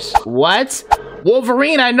mustaches. What?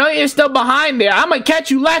 Wolverine, I know you're still behind there. I'm gonna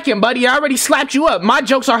catch you lacking, buddy. I already slapped you up. My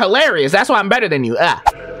jokes are hilarious. That's why I'm better than you.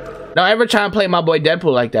 Don't ever try and play my boy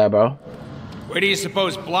Deadpool like that, bro. Where do you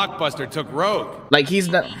suppose Blockbuster took Rogue? Like, he's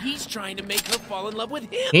not... He's trying to make her fall in love with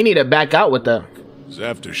him. He need to back out with the... His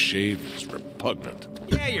aftershave is repugnant.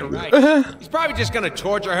 Yeah, you're right. He's probably just gonna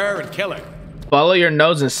torture her and kill her. Follow your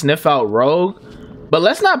nose and sniff out Rogue. But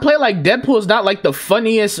let's not play like Deadpool's not like the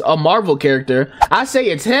funniest Marvel character. I say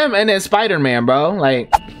it's him and then Spider-Man, bro.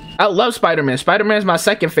 Like, I love Spider-Man. Spider-Man's my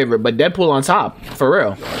second favorite, but Deadpool on top, for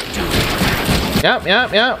real. Yep.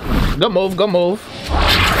 Good move, good move.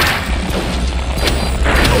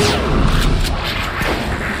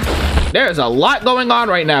 There's a lot going on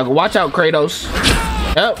right now. Watch out, Kratos.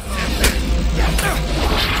 Yep.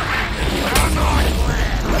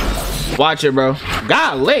 Watch it, bro.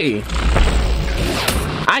 Golly.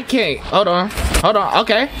 I can't. Hold on.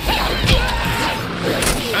 Okay.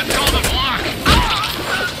 Let's go the block.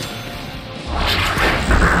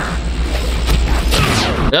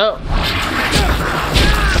 Yep.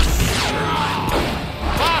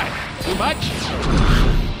 Why? Too much?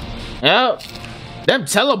 Yep. Them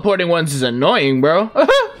teleporting ones is annoying, bro.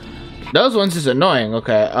 Those ones is annoying.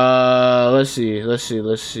 Okay. Let's see.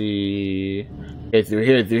 Okay, through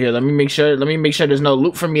here. Let me make sure there's no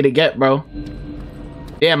loot for me to get, bro.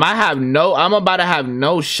 Damn, I'm about to have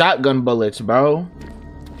no shotgun bullets, bro.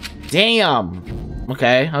 Damn.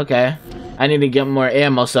 Okay. I need to get more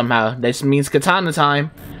ammo somehow. This means katana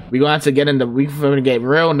time. We gonna have to get get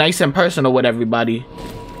real nice and personal with everybody.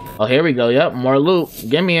 Oh, here we go. Yep, more loot.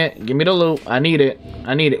 Give me it. Give me the loot. I need it.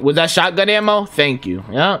 Was that shotgun ammo? Thank you.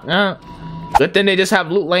 Yeah. Good thing they just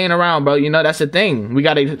have loot laying around, bro. You know, that's the thing. We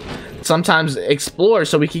gotta sometimes explore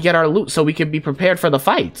so we can get our loot so we can be prepared for the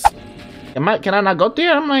fights. Can I not go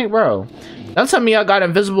there? I'm like, bro. Don't tell me I got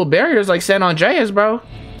invisible barriers like San Andreas, bro.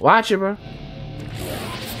 Watch it, bro.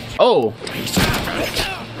 Oh.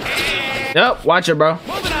 Yep, watch it, bro.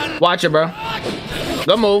 Watch it, bro.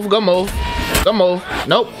 Go move.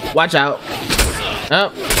 Nope. Watch out.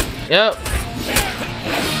 Yep.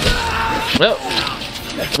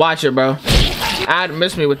 Watch it, bro.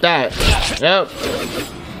 Miss me with that. Yep.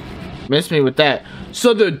 Miss me with that.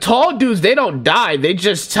 So the tall dudes, they don't die. They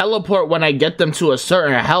just teleport when I get them to a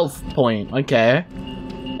certain health point. Okay.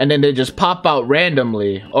 And then they just pop out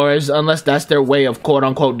randomly. Unless that's their way of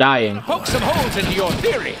quote-unquote dying. Poke some holes into your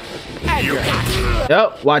theory. And your hat.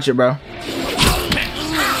 Yep. Watch it, bro.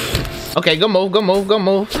 Okay, go move.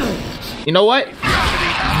 You know what?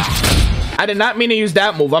 I did not mean to use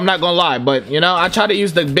that move. I'm not gonna lie. But, you know, I tried to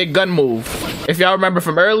use the big gun move. If y'all remember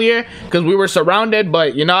from earlier, because we were surrounded,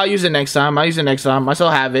 but you know, I'll use it next time. I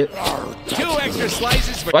still have it. 2 extra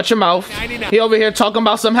slices for watch your mouth. 99. He over here talking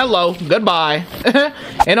about some hello, goodbye.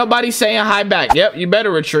 Ain't nobody saying hi back. Yep, you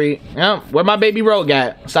better retreat. Yep, where my baby Rogue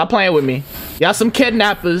at? Stop playing with me. Y'all some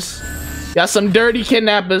kidnappers. Y'all some dirty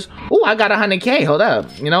kidnappers. Ooh, I got 100K. Hold up.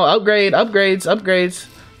 You know, upgrades.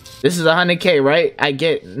 This is 100K, right? I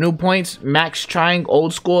get new points, max triangle,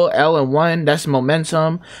 old school, L and 1, that's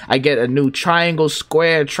momentum. I get a new triangle,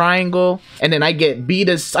 square, triangle, and then I get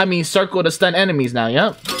circle to stun enemies now,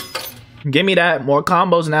 yep. Give me that, more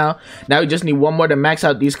combos now. Now we just need one more to max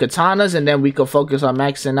out these katanas, and then we can focus on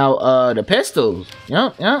maxing out the pistols,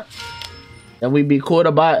 yep. Then we'd be cool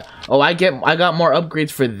to buy, I got more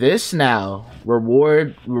upgrades for this now.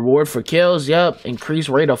 Reward for kills, yep. Increase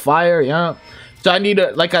rate of fire, yep. So I need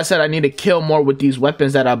to, like I said, I need to kill more with these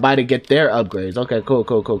weapons that I buy to get their upgrades. Okay, cool.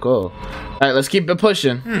 All right, let's keep it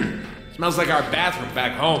pushing. Smells like our bathroom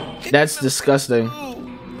back home. That's disgusting.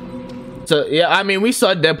 So, yeah, I mean, we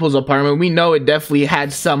saw Deadpool's apartment. We know it definitely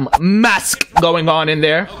had some mask going on in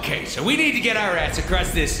there. Okay, so we need to get our ass across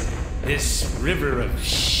this river of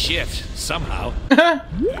shit somehow.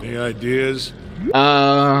 Any ideas?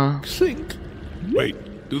 Think.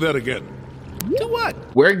 Wait, do that again. Do what?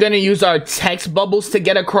 We're gonna use our text bubbles to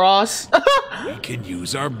get across. We can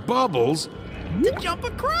use our bubbles To jump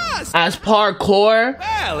across. As parkour.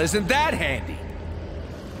 Well, isn't that handy?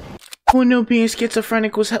 Who knew being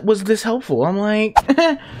schizophrenic was this helpful? I'm like,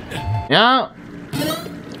 yeah.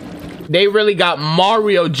 They really got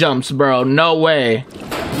Mario jumps, bro. No way.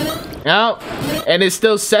 Yep. And it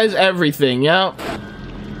still says everything. Yep.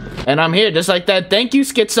 And I'm here just like that. Thank you,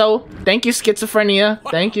 schizo. Thank you, schizophrenia.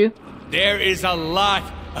 Thank you. There is a lot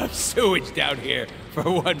of sewage down here for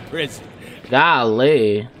one prison.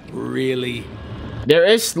 Golly. Really? There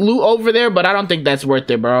is loot over there, but I don't think that's worth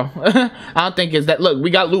it, bro. I don't think it's that. Look,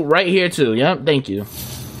 we got loot right here too. Yep, thank you.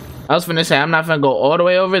 I was finna say, I'm not finna go all the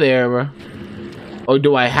way over there, bro. Or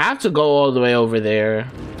do I have to go all the way over there?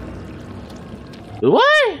 Do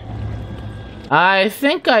I? I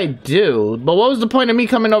think I do. But what was the point of me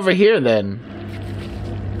coming over here then?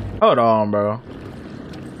 Hold on, bro.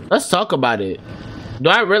 Let's talk about it. Do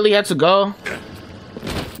I really have to go?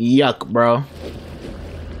 Yuck, bro.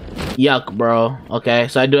 Yuck, bro. Okay,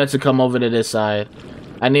 so I do have to come over to this side.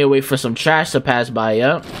 I need to wait for some trash to pass by.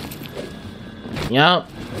 Yep. Yep.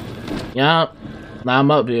 Yep. Now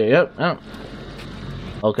I'm up here. Yep. Yep.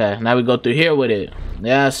 Okay, now we go through here with it.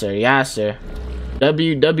 Yes, sir. Yes, sir.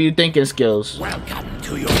 W thinking skills. Welcome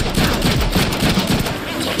to your...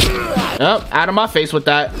 Yep. Out of my face with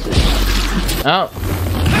that. Yep.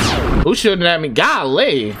 Who's shooting at me?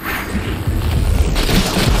 Golly.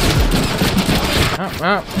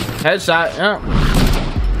 Yep. Headshot.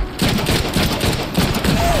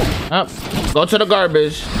 Yep. Go to the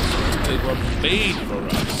garbage. They were made for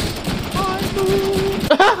us.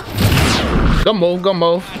 Go move, go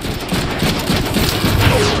move.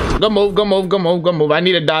 Go move, go move, go move, go move. I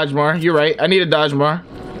need to dodge more. You're right. I need to dodge more.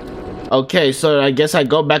 Okay, so I guess I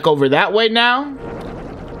go back over that way now.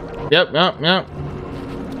 Yep.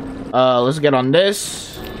 Let's get on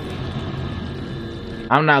this.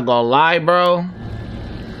 I'm not gonna lie, bro.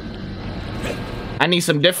 I need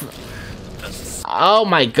some different... Oh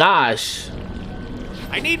my gosh.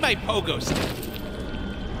 I need my pogo stick.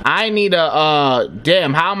 I need a,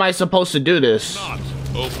 damn, how am I supposed to do this? Not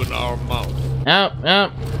open our mouth. Yep.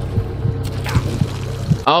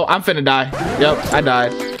 Oh, I'm finna die. Yep, I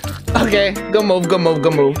died. Okay, go move. In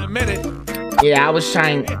a minute. Yeah, I was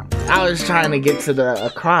trying to get to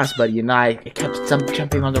the cross, but you know, I kept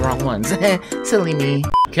jumping on the wrong ones. Silly me.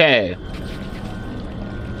 Okay.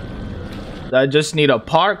 I just need a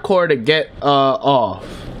parkour to get off.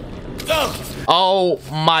 Oh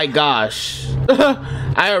my gosh.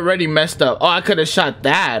 I already messed up. Oh, I could have shot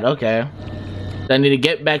that. Okay. I need to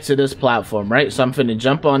get back to this platform, right? So I'm finna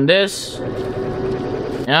jump on this.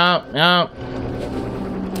 Yep.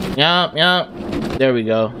 There we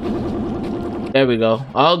go.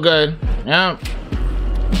 All good. Yep.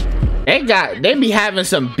 They be having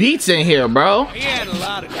some beats in here, bro. He had a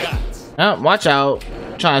lot of guts. Yep, watch out.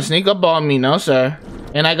 Trying to sneak up on me, no sir.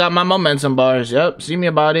 And I got my momentum bars. Yep, see me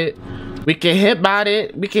about it. We can hit about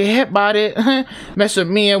it. Mess with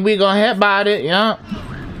me and we gonna hit about it. Yep.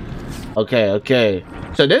 Okay.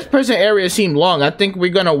 So this prison area seemed long. I think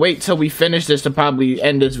we're gonna wait till we finish this to probably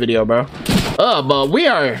end this video, bro. But we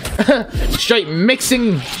are straight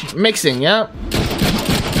mixing. Yep.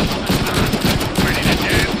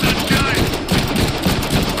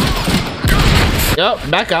 Yep,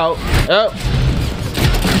 back out. Yep.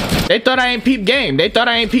 They thought I ain't peep game. Yep.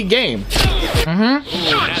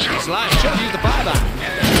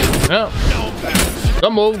 Go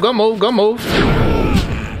move.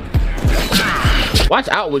 Watch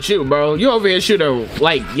out with you, bro. You over here shooting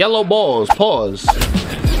like yellow balls. Pause.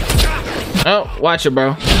 Oh, watch it,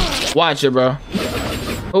 bro.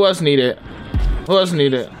 Who else need it?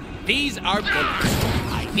 These are bullets.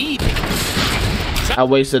 I need it. I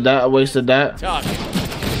wasted that. Target.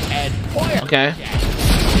 And fire. Okay.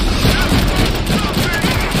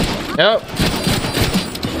 Yep.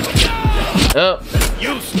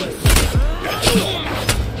 Useless.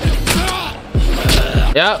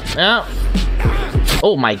 Yep.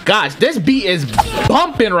 Oh my gosh, this beat is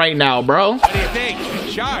bumping right now, bro. What do you think?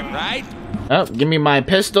 Sharp, right? Yep, give me my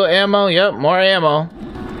pistol ammo. Yep, more ammo.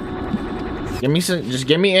 Just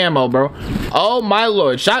give me ammo, bro. Oh my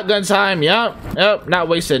lord, shotgun time. Yep, not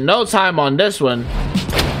wasting no time on this one.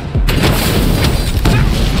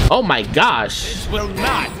 Oh my gosh. This will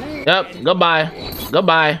not. Yep,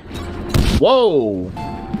 goodbye. Whoa.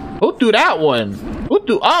 Who threw that one?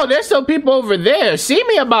 Oh, there's some people over there. See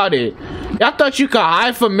me about it. Y'all thought you could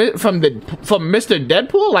hide from Mr.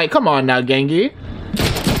 Deadpool? Like, come on now, Gangi.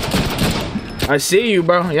 I see you,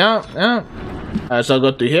 bro. Yeah. Alright, so I'll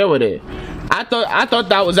go through here with it. I thought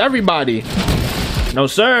that was everybody. No,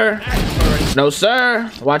 sir. Watch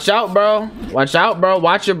out, bro. Watch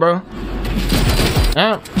it, bro.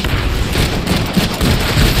 Yeah.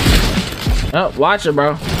 Watch it,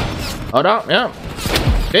 bro. Hold up. Yeah.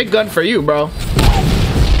 Big gun for you, bro.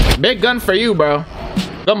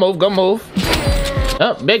 Go move.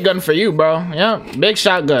 Yep, big gun for you, bro. Yep, big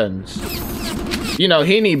shotguns. You know,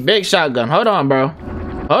 he need big shotgun. Hold on, bro.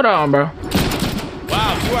 Wow,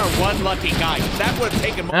 you are one lucky guy. That would have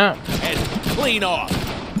taken more and clean off.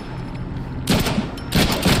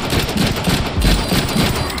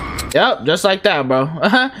 Yep, just like that, bro.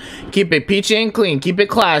 Keep it peachy and clean. Keep it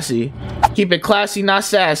classy. Keep it classy, not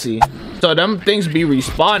sassy. So them things be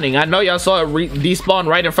respawning. I know y'all saw it despawn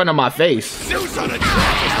right in front of my face.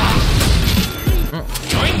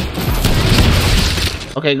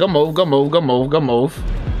 Okay, go move, go move, go move, go move.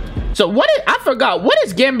 So what is, I forgot, what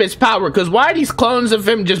is Gambit's power? Because why are these clones of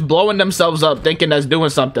him just blowing themselves up thinking that's doing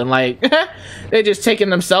something? Like, they're just taking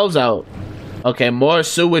themselves out. Okay, more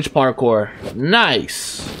sewage parkour.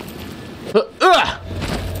 Nice.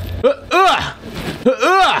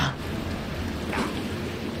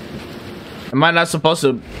 Am I not supposed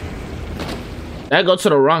to... Did I go to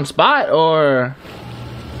the wrong spot, or...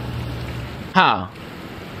 How?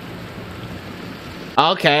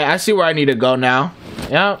 Okay, I see where I need to go now.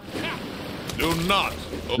 Yep. Do not.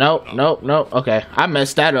 Nope, nope, nope. Okay, I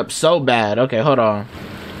messed that up so bad. Okay, hold on.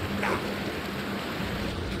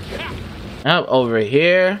 Yep, over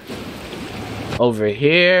here. Over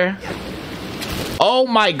here. Oh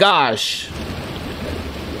my gosh.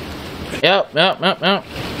 Yep, yep, yep, yep.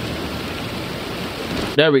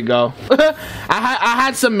 There we go. I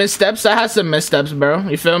had some missteps. I had some missteps, bro.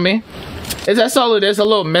 You feel me? That's all it is, a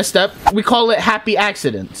little misstep. We call it happy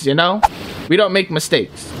accidents, you know? We don't make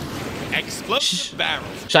mistakes. Explosive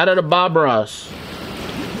barrels. Shout out to Bob Ross.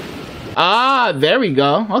 Ah, there we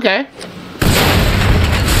go. Okay.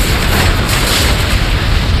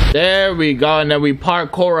 There we go. And then we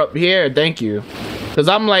parkour up here. Thank you. Because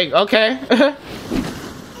I'm like, okay.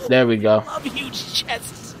 There we go. Love huge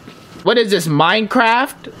chests. What is this?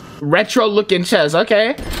 Minecraft? Retro looking chest.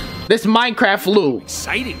 Okay. This Minecraft loot.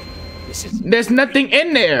 Exciting. There's nothing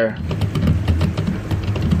in there.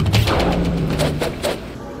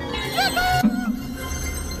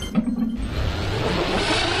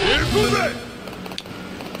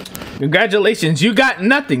 Congratulations, you got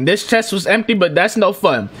nothing. This chest was empty, but that's no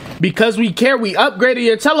fun. Because we care, we upgraded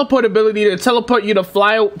your teleport ability to teleport you to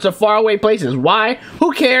fly to faraway places. Why?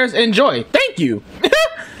 Who cares? Enjoy. Thank you.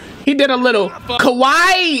 He did a little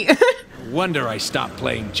kawaii. Wonder I stopped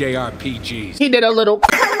playing JRPGs. He did a little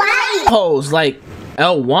kawaii pose like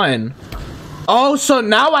L1. Oh, so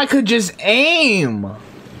now I could just aim.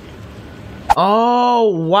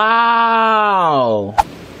 Oh, wow.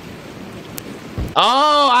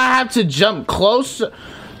 Oh, I have to jump closer.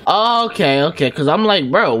 Okay, okay, because I'm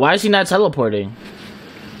like, bro, why is he not teleporting?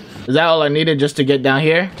 Is that all I needed just to get down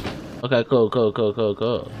here? Okay, cool, cool, cool, cool,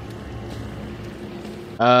 cool.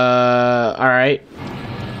 Alright.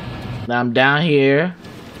 Now I'm down here.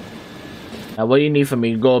 Now what do you need from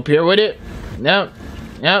me? Go up here with it? Yep.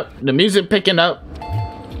 Yep. The music picking up.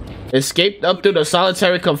 Escaped up through the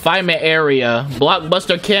solitary confinement area.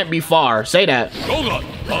 Blockbuster can't be far. Say that.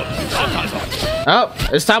 Oh,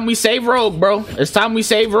 it's time we save Rogue, bro. It's time we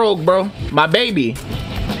save Rogue, bro. My baby.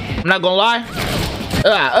 I'm not gonna lie.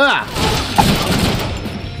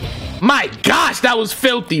 My gosh, that was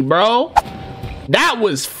filthy, bro. That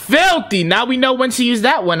was filthy. Now we know when to use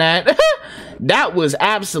that one at. That was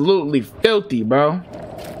absolutely filthy, bro.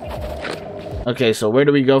 Okay, so where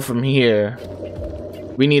do we go from here?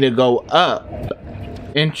 We need to go up.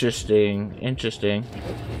 Interesting. Interesting.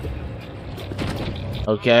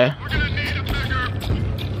 Okay.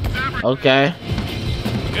 Okay.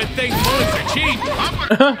 Good thing bullets are cheap.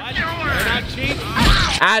 They're not cheap.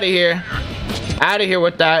 Out of here. Out of here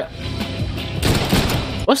with that.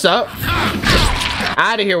 What's up?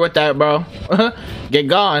 Out of here with that, bro. Get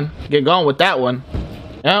gone. Get gone with that one.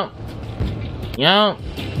 Yep. Yep.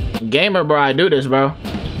 Gamer, bro. I do this, bro.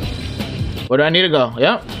 Where do I need to go?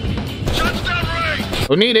 Yep.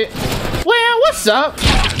 Who need it? Well, what's up?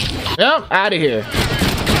 Yep. Out of here.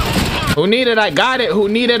 Who need it? I got it. Who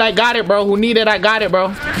need it? I got it, bro. Who need it? I got it, bro.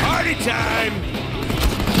 Party time.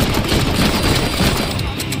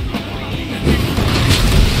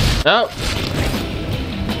 Yep.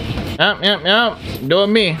 Yep, yep, yep.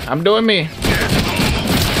 Doing me. I'm doing me.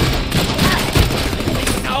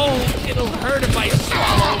 No, it'll hurt if I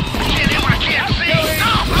swallow.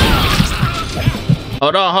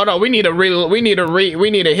 Hold on, hold on. We need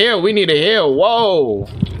a heal. Whoa.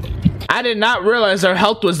 I did not realize her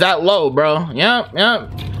health was that low, bro. Yep, yep.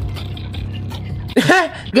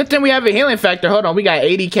 Good thing we have a healing factor. Hold on, we got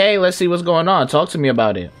 80k. Let's see what's going on. Talk to me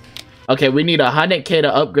about it. Okay, we need 100k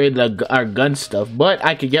to upgrade our gun stuff, but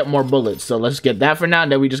I could get more bullets. So let's get that for now.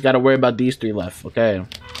 Then we just got to worry about these 3 left. Okay.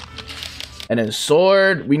 And then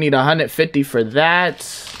sword, we need 150 for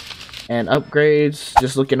that. And upgrades,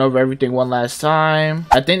 just looking over everything one last time.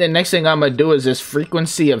 I think the next thing I'm gonna do is this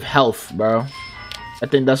frequency of health, bro. I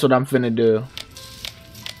think that's what I'm finna do.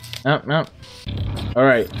 Yep, yep. All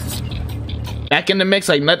right. Back in the mix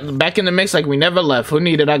like we never left. Who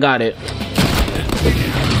needed? I got it.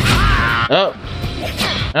 Oh.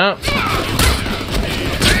 Oh.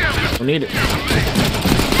 We need it.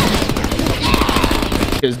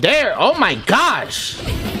 Because they're, oh my gosh.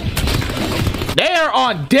 They are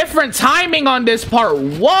on different timing on this part.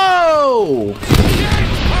 Whoa.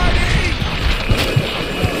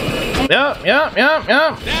 Yep. Grab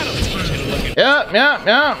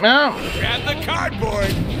the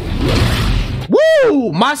cardboard.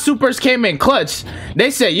 Woo! My supers came in clutch. They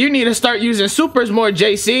said you need to start using supers more,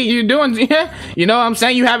 JC. You doing, you know what I'm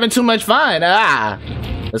saying? You having too much fun.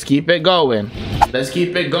 Let's keep it going. Let's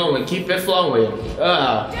keep it going. Keep it flowing.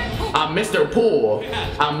 I'm Mr. Pool.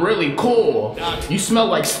 I'm really cool. You smell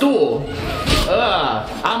like stool.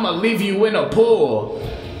 I'ma leave you in a pool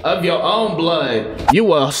of your own blood.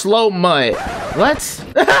 You a slow mud. What?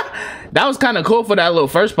 That was kind of cool for that little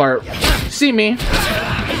first part. See me.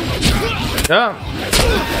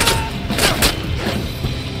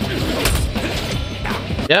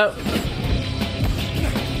 Yep.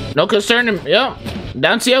 No concern. Yep.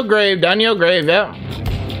 Down to your grave. Down to your grave. Yep.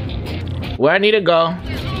 Where I need to go.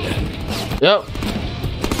 Yep.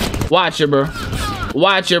 Watch it, bro.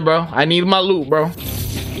 Watch it, bro. I need my loot, bro.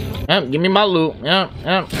 Yep. Give me my loot. Yep.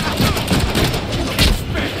 Yep.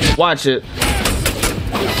 Watch it.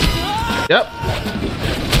 Yep.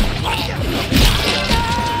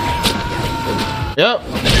 Yep.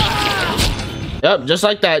 Yep, just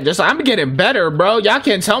like that. Just I'm getting better, bro. Y'all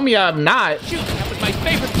can't tell me I'm not. Shoot, that was my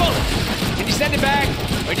favorite bullet. Can you send it back?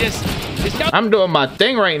 Or just don't? I'm doing my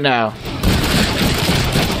thing right now.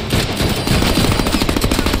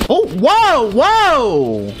 Oh, whoa,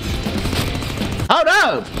 whoa. Hold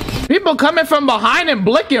up. People coming from behind and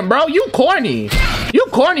blicking, bro. You corny. You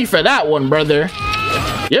corny for that one, brother.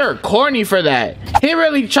 You're corny for that. He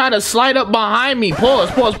really tried to slide up behind me.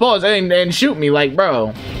 Pause, and shoot me. Like,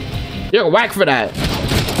 bro. You're whack for that.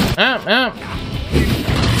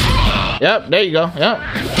 Yep, there you go.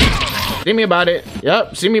 Yep. See me about it.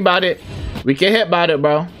 Yep, see me about it. We can hit about it,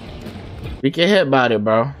 bro. We can hit about it,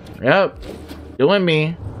 bro. Yep. Doing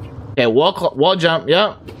me. Okay, wall jump.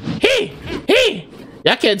 Yep. He.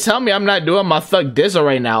 Y'all can't tell me I'm not doing my thug dizzle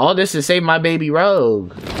right now. All this to save my baby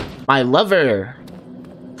Rogue. My lover.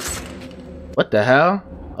 What the hell?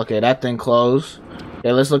 Okay, that thing closed.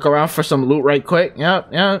 Okay, let's look around for some loot right quick.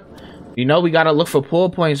 Yep. You know we gotta look for pull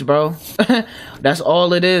points, bro. That's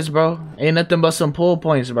all it is, bro. Ain't nothing but some pull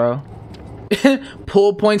points, bro.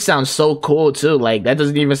 Pull points sounds so cool too. Like that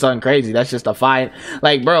doesn't even sound crazy. That's just a fight.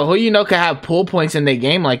 Like, bro, who you know can have pull points in their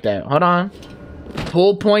game like that? Hold on.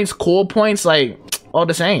 Pull points, cool points, like all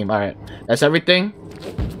the same. All right, that's everything.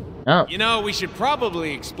 Oh. You know, we should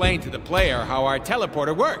probably explain to the player how our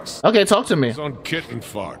teleporter works. Okay, talk to me. It's on kitten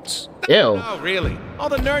farts. Ew. No, really. All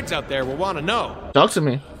the nerds out there will want to know. Talk to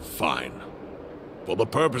me. Fine. For the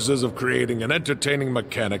purposes of creating an entertaining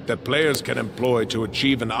mechanic that players can employ to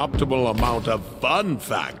achieve an optimal amount of fun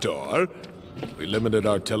factor, we limited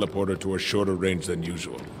our teleporter to a shorter range than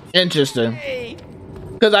usual. Interesting.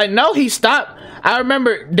 Because I know he stopped. I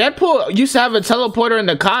remember Deadpool used to have a teleporter in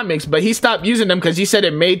the comics, but he stopped using them because he said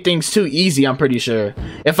it made things too easy, I'm pretty sure.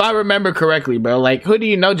 If I remember correctly, bro. Like, who do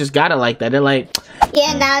you know just got it like that? They're like...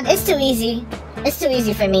 Yeah, nah, it's too easy. It's too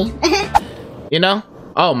easy for me. You know?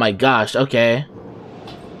 Oh my gosh, okay.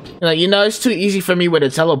 Like, you know, it's too easy for me with a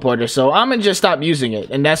teleporter, so I'm gonna just stop using it.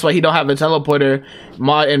 And that's why he don't have a teleporter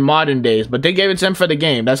in modern days. But they gave it to him for the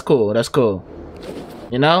game. That's cool. That's cool.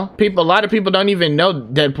 You know? A lot of people don't even know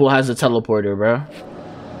Deadpool has a teleporter, bro.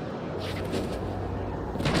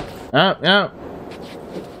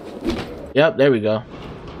 Yep, there we go.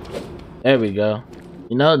 There we go.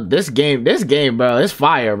 You know, this game, bro, it's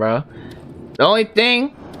fire, bro. The only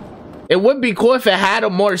thing, it would be cool if it had a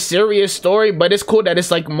more serious story, but it's cool that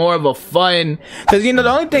it's like more of a fun, because you know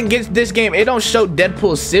the only thing gets this game, it don't show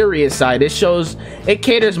Deadpool's serious side. It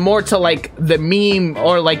caters more to like the meme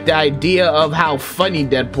or like the idea of how funny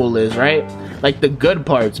Deadpool is, right? Like the good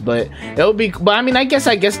parts. But I mean, I guess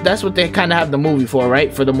that's what they kind of have the movie for,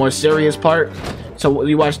 right? For the more serious part. So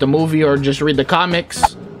you watch the movie or just read the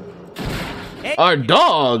comics. Hey, our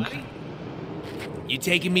dog. You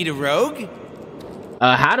taking me to Rogue?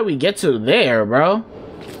 How do we get to there, bro?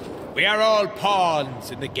 We are all pawns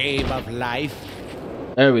in the game of life.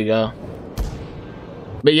 There we go.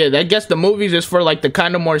 But yeah, I guess the movies is for like the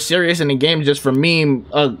kind of more serious, and the game just for meme,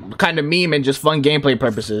 kind of meme and just fun gameplay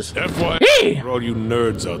purposes. FYI, for all you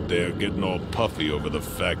nerds out there getting all puffy over the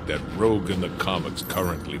fact that Rogue in the comics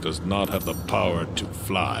currently does not have the power to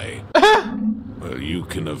fly. Well, you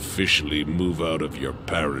can officially move out of your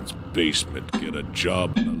parents' basement, get a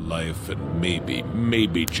job and a life, and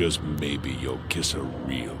maybe, just maybe, you'll kiss a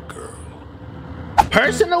real girl.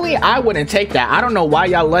 Personally, I wouldn't take that. I don't know why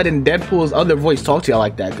y'all letting Deadpool's other voice talk to y'all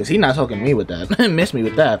like that, because he's not talking to me with that. Miss me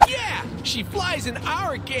with that. Yeah, she flies in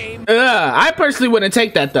our game. I personally wouldn't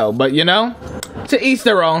take that though, but you know, to each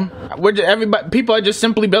their own. We're just, everybody, people are just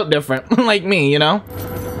simply built different, like me, you know.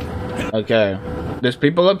 Okay, there's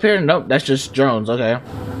people up here. Nope, that's just drones. Okay,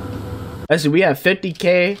 let's see. We have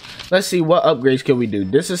 50K. Let's see what upgrades can we do.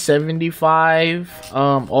 This is 75.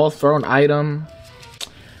 All thrown item.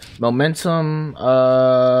 Momentum.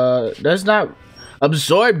 Does not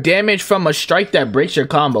absorb damage from a strike that breaks your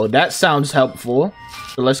combo. That sounds helpful.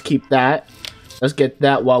 So let's keep that. Let's get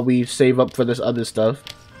that while we save up for this other stuff.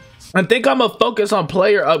 I think I'm gonna focus on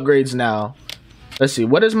player upgrades now. Let's see.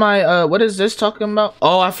 What is my what is this talking about?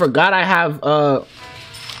 Oh, I forgot I have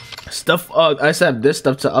stuff. I still have this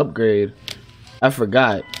stuff to upgrade. I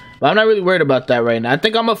forgot. But I'm not really worried about that right now. I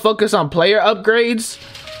think I'm gonna focus on player upgrades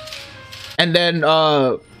and then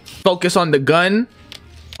focus on the gun,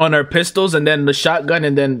 on our pistols, and then the shotgun,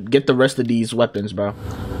 and then get the rest of these weapons, bro.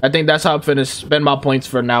 I think that's how I'm finna spend my points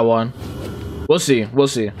from now on. We'll see. We'll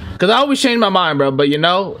see. Because I always change my mind, bro. But, you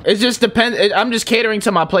know, it just depends. I'm just catering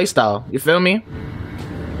to my playstyle. You feel me?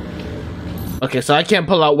 Okay, so I can't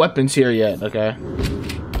pull out weapons here yet. Okay.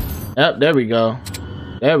 Yep, there we go.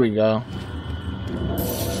 There we go.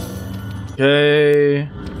 Okay.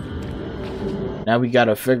 Now we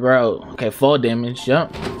gotta figure out. Okay, fall damage.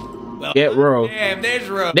 Yep. Well, get Rouge. Damn, there's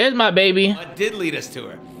Rouge. There's my baby. Did lead us to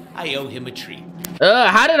her. I owe him a treat.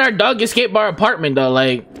 How did our dog escape our apartment though?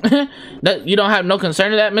 Like, that you don't have no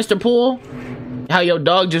concern of that, Mr. Poole? How your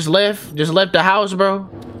dog just left the house, bro?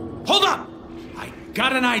 Hold up! I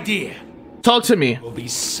got an idea. Talk to me. We'll be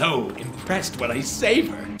so impressed when I save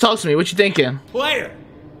her. Talk to me. What you thinking? Player,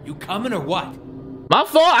 you coming or what? My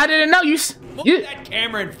fault. I didn't know you. Move that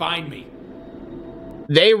camera and find me.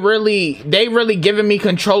 They really giving me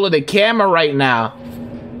control of the camera right now.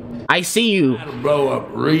 I see you. That'll blow up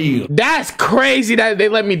real. That's crazy that they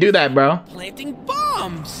let me do that, bro. Planting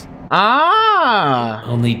bombs. Ah.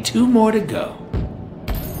 Only 2 more to go.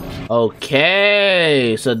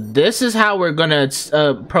 Okay, so this is how we're gonna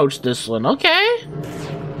approach this one. Okay,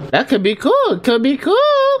 that could be cool. It could be cool.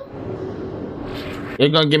 You're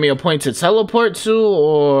gonna give me a point to teleport to,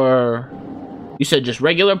 or you said just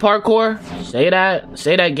regular parkour? Say that,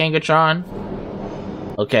 Gangatron.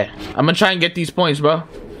 Okay, I'm gonna try and get these points, bro.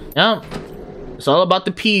 Yep. It's all about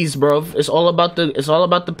the P's, bro. It's all about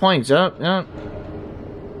the points. Yep, yep.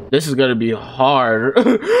 This is gonna be hard.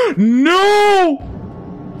 No!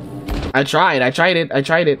 I tried it.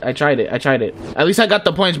 At least I got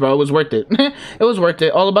the points, bro. It was worth it. It was worth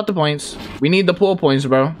it. All about the points. We need the pool points,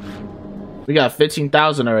 bro. We got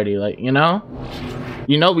 15,000 already. Like, you know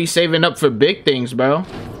we saving up for big things, bro.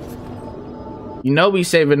 You know we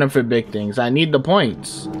saving up for big things. I need the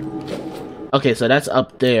points. Okay, so that's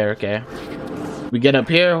up there. Okay, we get up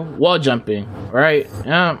here, wall jumping, right?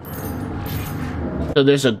 Yeah. So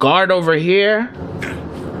there's a guard over here.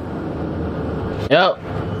 Yep.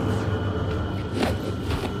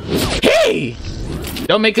 Hey!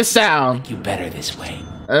 Don't make a sound. You better this way.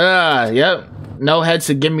 Yep. No heads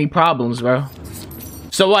to give me problems, bro.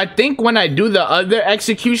 So I think when I do the other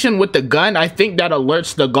execution with the gun, I think that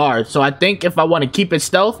alerts the guard. So I think if I want to keep it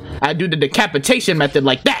stealth, I do the decapitation method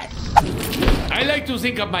like that. I like to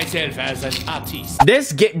think of myself as an artist.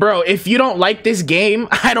 Bro, if you don't like this game,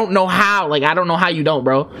 I don't know how. Like, I don't know how you don't,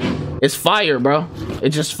 bro. It's fire, bro.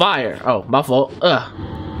 It's just fire. Oh, my fault.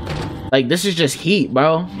 Like, this is just heat,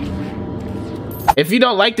 bro. If you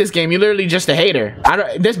don't like this game, you're literally just a hater.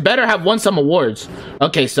 This better have won some awards.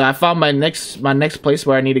 Okay, so I found my next place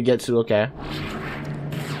where I need to get to. Okay.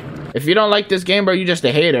 If you don't like this game, bro, you're just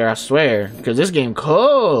a hater. I swear, because this game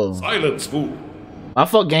cool. Silence, fool. I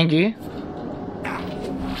fuck Genki.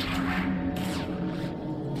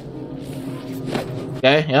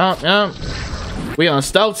 Okay, yep. We on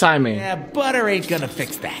stealth timing. Yeah, butter ain't gonna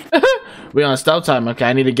fix that. We on stealth time. Okay,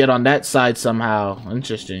 I need to get on that side somehow.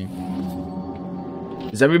 Interesting.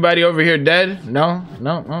 Is everybody over here dead? No.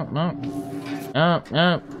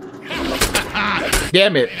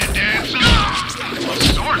 Damn it.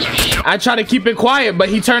 I try to keep it quiet, but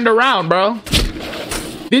he turned around, bro.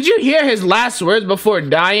 Did you hear his last words before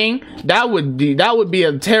dying? That would be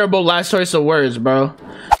a terrible last choice of words, bro.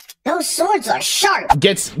 Those swords are sharp.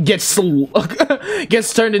 Gets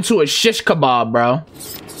turned into a shish kebab, bro.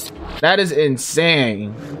 That is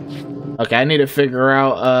insane. Okay, I need to figure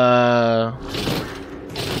out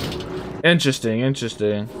interesting.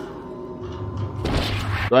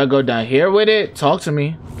 Do I go down here with it? Talk to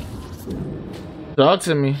me.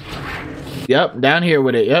 Yep, down here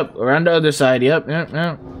with it. Yep, around the other side. Yep.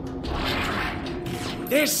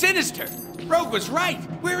 They're sinister. Rogue was right.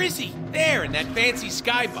 Where is he? There, in that fancy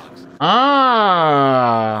skybox.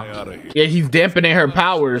 Ah. Yeah, he's dampening her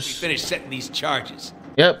powers. Finish setting these charges.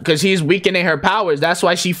 Yep, because he's weakening her powers. That's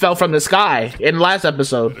why she fell from the sky in last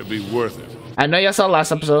episode. It'd be worth it. I know y'all saw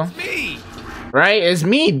last episode. It's me. Right? It's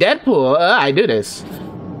me, Deadpool. I do this.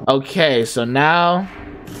 Okay, so now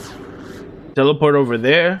teleport over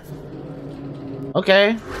there.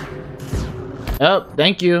 Okay. Yep,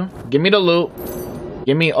 thank you. Give me the loot.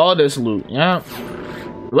 Give me all this loot. Yep.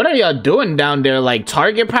 What are y'all doing down there? Like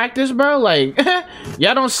target practice, bro? Like,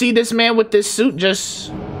 y'all don't see this man with this suit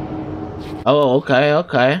just... Oh, okay,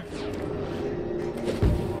 okay.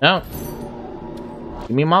 Yep.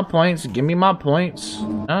 Give me my points. Give me my points.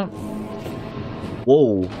 Yep.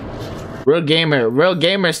 Whoa. Real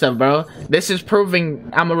gamer stuff, bro. This is proving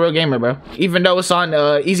I'm a real gamer, bro. Even though it's on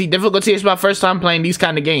easy difficulty, it's my first time playing these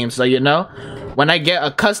kind of games. So, you know, when I get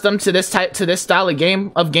accustomed to this style of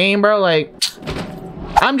game, bro, like,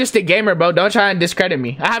 I'm just a gamer, bro. Don't try and discredit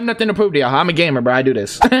me. I have nothing to prove to y'all. I'm a gamer, bro. I do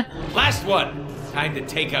this. Last one. Time to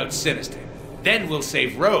take out Sinister. Then we'll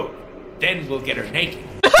save Rogue. Then we'll get her naked.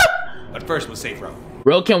 But first, we'll save Rogue.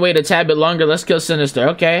 Rogue can wait a tad bit longer. Let's kill Sinister.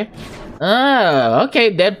 Okay.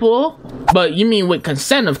 Okay, Deadpool. But you mean with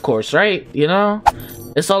consent, of course, right? You know?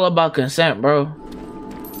 It's all about consent, bro.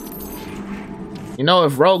 You know,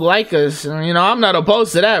 if Rogue like us, you know, I'm not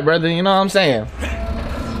opposed to that, brother. You know what I'm saying?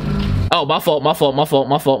 Oh, my fault.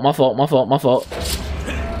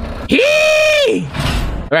 Hee!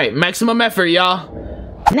 Right, maximum effort, y'all.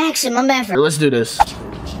 Maximum effort. Let's do this.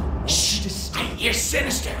 Shh, you're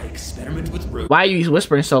Sinister. Experiment with Rouge. Why are you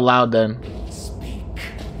whispering so loud then? Speak.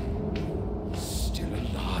 Still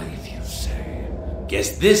alive, you say?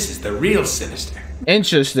 Guess this is the real Sinister.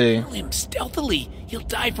 Interesting. Kill him stealthily. He'll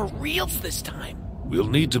die for reals this time. We'll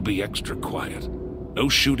need to be extra quiet. No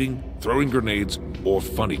shooting, throwing grenades, or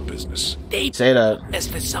funny business. They Say that. mess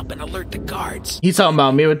this up and alert the guards. He's talking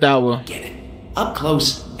about me with that one. Get it? Up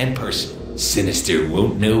close and personal. Sinister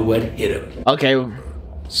won't know what hit him. Okay.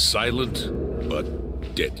 Silent, but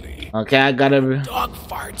deadly. Okay, I gotta... Dog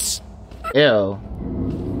farts. Ew.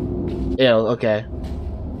 Ew, okay.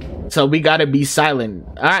 So we gotta be silent.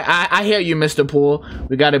 I hear you, Mr. Poole.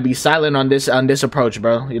 We gotta be silent on this approach,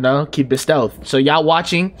 bro. You know, keep it stealth. So y'all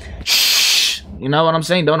watching, shh. You know what I'm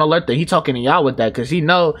saying? Don't alert them. He talking to y'all with that because he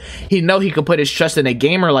know he could put his trust in a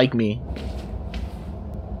gamer like me.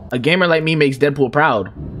 A gamer like me makes Deadpool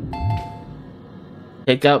proud.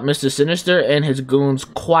 Take out Mr. Sinister and his goons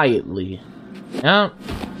quietly. Yep.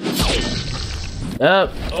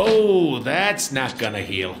 Yep. Oh, that's not gonna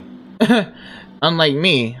heal. Unlike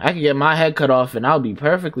me, I can get my head cut off and I'll be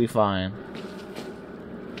perfectly fine.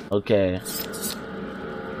 Okay.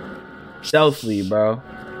 Stealthily, bro.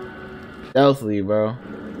 Stealthily, bro.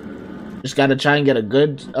 Just gotta try and get a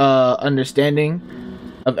good understanding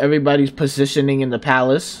of everybody's positioning in the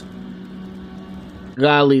palace.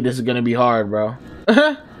 Golly, this is gonna be hard, bro.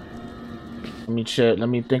 Let me check. Let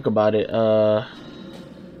me think about it.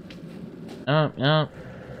 Yeah.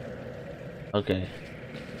 Okay.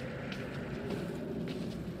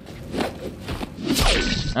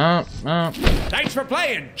 Thanks for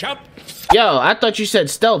playing, chump. Yo, I thought you said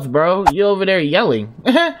stealth, bro. You over there yelling.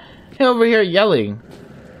 You over here yelling.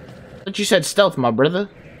 I thought you said stealth, my brother.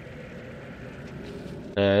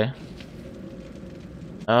 Okay.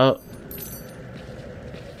 Oh.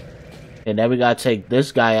 And then we gotta take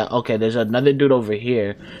this guy out. Okay, there's another dude over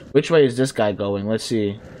here. Which way is this guy going? Let's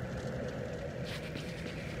see.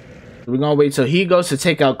 We're gonna wait till he goes to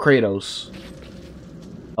take out Kratos.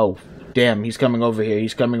 Oh, damn, he's coming over here.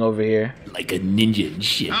 He's coming over here. Like a ninja and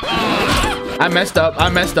shit. I messed up.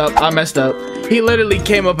 He literally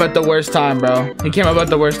came up at the worst time, bro. He came up at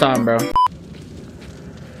the worst time, bro.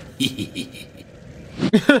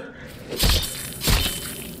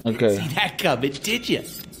 Okay. See that coming, did you?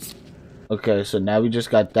 Okay, so now we just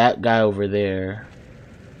got that guy over there.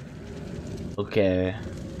 Okay.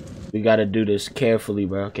 We gotta do this carefully,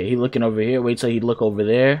 bro. Okay, he looking over here. Wait till he look over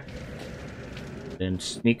there. Then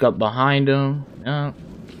sneak up behind him.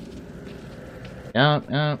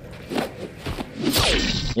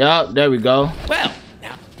 Yup, there we go. Well,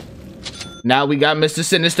 now we got Mr.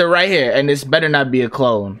 Sinister right here, and this better not be a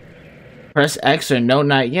clone. Press X or no,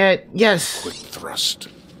 not yet. Yes. Quick thrust.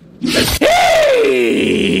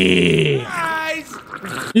 Hey! Nice.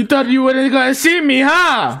 You thought you weren't gonna see me,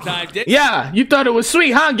 huh? Yeah, you thought it was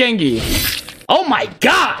sweet, huh, Gengi? Oh my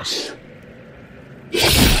gosh!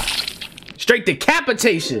 Straight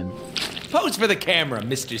decapitation. Pose for the camera,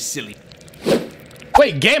 Mr. Silly.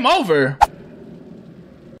 Wait, game over?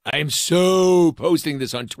 I am so posting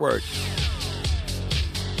this on Twitter.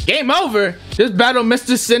 Game over. Just battle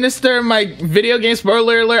Mr. Sinister. My video game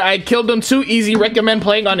spoiler alert. I killed him too easy. Recommend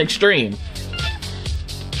playing on extreme.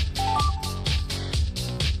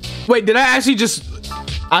 Wait, did I actually just...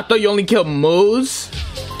 I thought you only killed moves.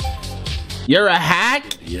 You're a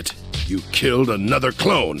hack? Idiot. You killed another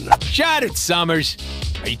clone. Shut it, Summers.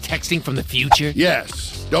 Are you texting from the future?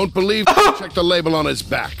 Yes. Don't believe me? Check the label on his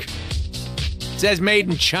back. It says made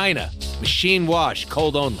in China. Machine wash,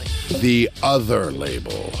 cold only. The other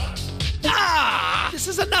label. Ah! This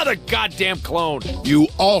is another goddamn clone. You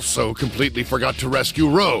also completely forgot to rescue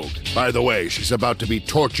Rogue. By the way, she's about to be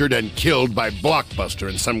tortured and killed by Blockbuster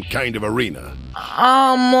in some kind of arena.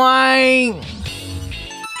 Like...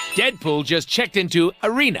 Deadpool just checked into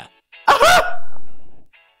arena.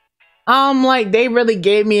 Like they really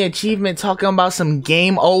gave me achievement talking about some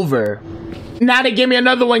game over. Now they give me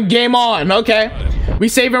another one, game on. Okay. We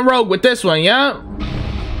saving Rogue with this one, yeah?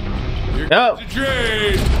 Yep.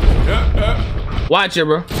 Watch it,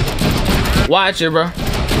 bro. Watch it, bro.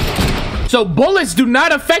 So bullets do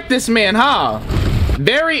not affect this man, huh?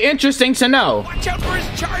 Very interesting to know. Watch out for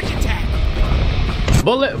his charge attack.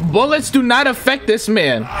 Bullets do not affect this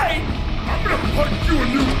man. I'm gonna punch you a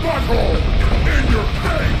new butthole in your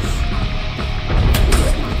face.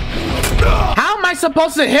 How am I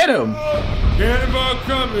supposed to hit him? Cannonball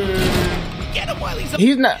coming. Get him while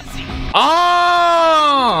He's not.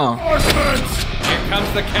 Oh. Here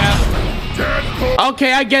comes the cap.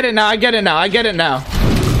 Okay, I get it now. I get it now. I get it now.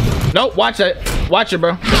 Nope. Watch it. Watch it,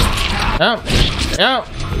 bro. Yep. Yep.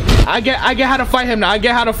 I get how to fight him now. I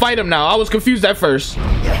get how to fight him now. I was confused at first.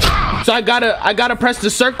 So I gotta press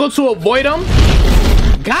the circle to avoid him.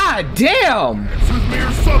 God damn. With me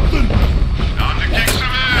or something.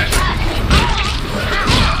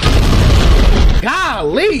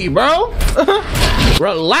 Golly, bro.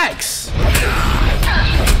 Relax. It's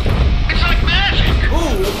like magic.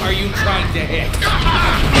 Who are you trying to hit?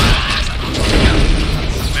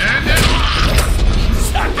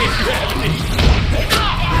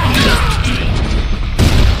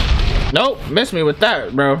 Nope, miss me with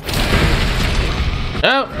that, bro.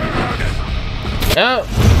 Yep. Yep.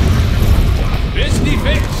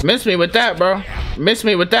 Miss me with that, bro. Miss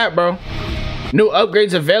me with that, bro. New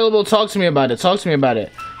upgrades available. Talk to me about it. Talk to me about it.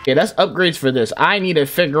 Okay, that's upgrades for this. I need to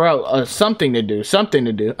figure out something to do. Something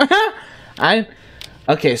to do.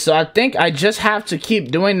 Okay, so I think I just have to keep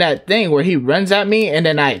doing that thing where he runs at me and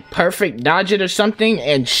then I perfect dodge it or something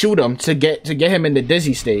and shoot him to get him in the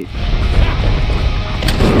dizzy state.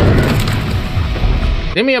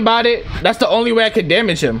 Think me about it. That's the only way I could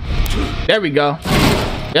damage him. There we go.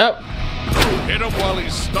 Yep. Hit him while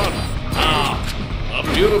he's stunned. Ah, a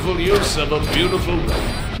beautiful use of a beautiful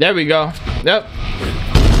weapon. There we go. Yep.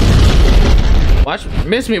 Watch.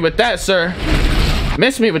 Miss me with that, sir.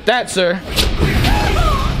 Miss me with that, sir.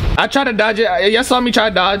 I tried to dodge it. Y'all saw me try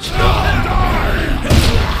to dodge.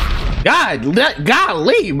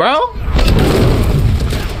 Golly, bro.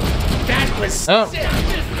 That was sick.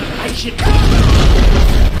 I should.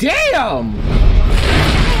 Damn.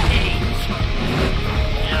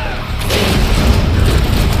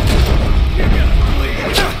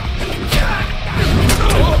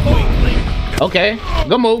 Okay.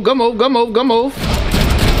 Go move. Go move. Go move. Go move.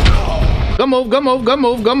 Go move. Go move. Go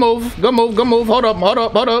move. Go move. Go move. Go move. Hold up. Hold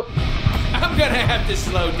up. Hold up. I'm gonna have to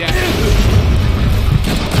slow down.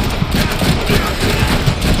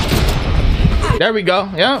 There we go.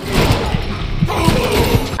 Yep.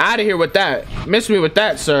 Out of here with that. Miss me with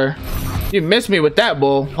that, sir. You missed me with that,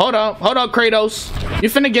 bull. Hold up. Hold up, Kratos. You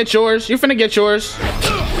finna get yours. You finna get yours.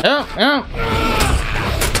 Yep. Yep.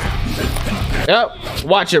 Yep.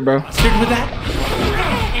 Watch it, bro. Stick with that.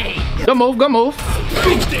 Go move. Go move.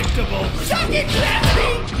 Predictable.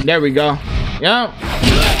 There we go. Yep.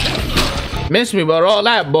 Miss me with all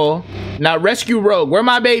that, bull. Now rescue Rogue. Where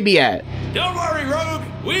my baby at? Don't worry, Rogue.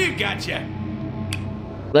 We've got you.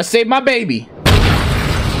 Let's save my baby.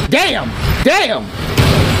 Damn. Damn.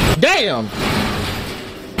 Damn.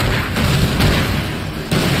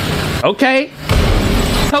 Okay.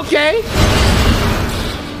 Okay.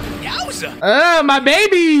 Yowza. My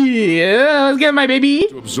baby. Let's get my baby.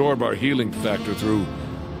 To absorb our healing factor through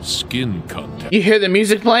skin contact. You hear the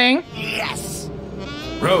music playing? Yes.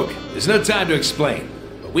 Rogue, there's no time to explain,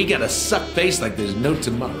 but we gotta suck face like there's no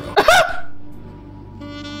tomorrow.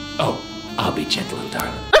 Oh, I'll be gentle,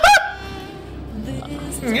 darling.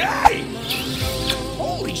 Hey!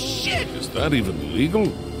 Holy shit! Is that even legal?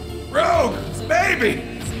 Rogue, baby,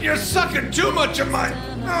 you're sucking too much of my.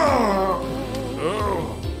 Oh,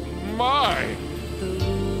 my.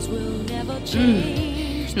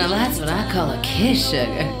 Now that's what I call a kiss,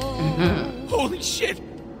 sugar. Holy shit!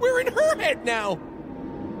 We're in her head now.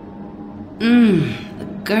 The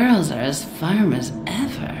girls are as firm as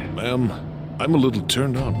ever. Ma'am, I'm a little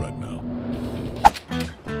turned on right now.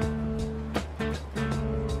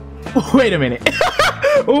 Wait a minute.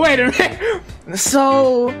 Wait a minute.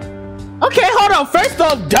 So, okay, hold on. First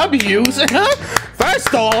off, W's.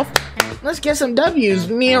 First off, let's get some W's.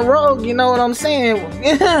 Me and Rogue, you know what I'm saying?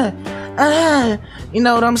 You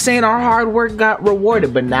know what I'm saying? Our hard work got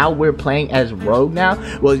rewarded, but now we're playing as Rogue now.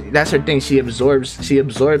 Well, that's her thing. She absorbs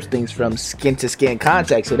things from skin to skin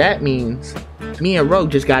contact. So that means me and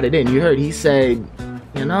Rogue just got it in. You heard he said,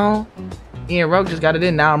 you know, me and Rogue just got it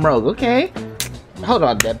in. Now I'm Rogue. Okay. Hold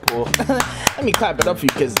on, Deadpool. Let me clap it up for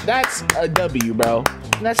you, because that's a W, bro.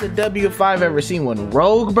 That's a W if I've ever seen one.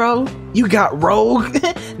 Rogue, bro? You got Rogue?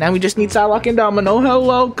 Now we just need Psylocke and Domino.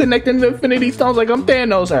 Hello, connecting the Infinity Stones like I'm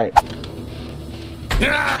Thanos. All right.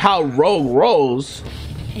 How Rogue rolls.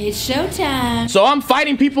 It's showtime. So I'm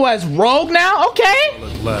fighting people as Rogue now? Okay. Well,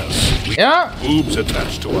 at last, we Yeah. have boobs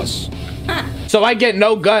attached to us. So I get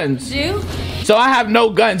no guns. Do? So I have no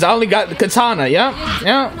guns. I only got the katana. Yep.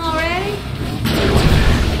 Yep. Already?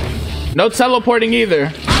 No teleporting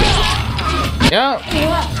either. Yep.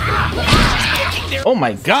 Oh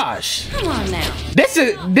my gosh. Come on now.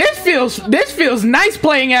 This feels nice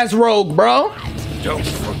playing as Rogue, bro. Don't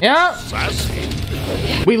forget, Yeah. sassy.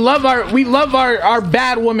 We love our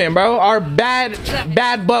bad woman, bro. Our bad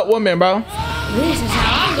butt woman, bro. This is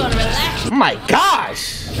how I'm gonna relax. Oh my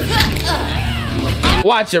gosh.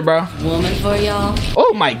 Watch it, bro. Woman for y'all.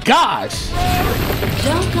 Oh my gosh.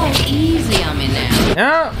 Don't go easy on me now.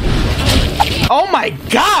 Yeah. Oh my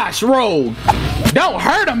gosh, Rogue. Don't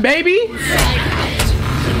hurt him, baby.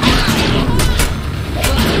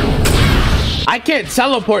 I can't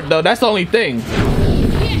teleport though. That's the only thing.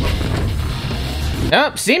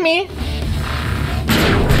 Yep, see me.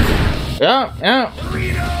 Yep, yep.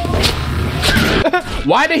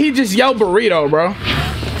 Why did he just yell burrito, bro?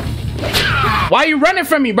 Why are you running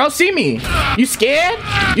from me, bro? See me. You scared?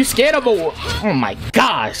 You scared of a... Oh my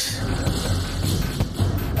gosh.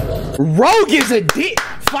 Rogue is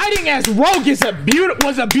fighting as Rogue is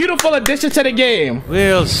was a beautiful addition to the game.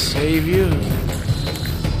 We'll save you.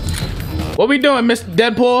 What we doing, Mr.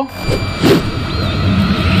 Deadpool?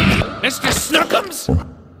 Mr. Snookums?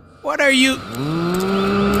 What are you?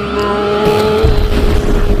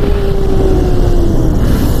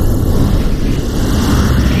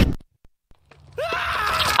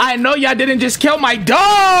 I know y'all didn't just kill my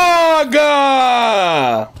dog!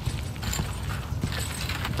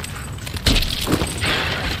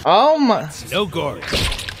 Oh my... No gore.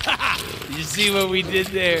 You see what we did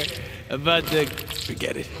there? About the...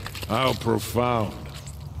 Forget it. How profound.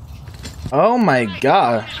 Oh my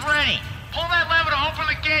god. It's ready. Pull that lever to open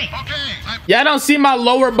the gate. Okay. Y'all don't see my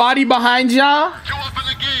lower body behind y'all? To open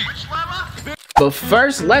the gate. Which lever? But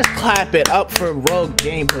first, let's clap it up for Rogue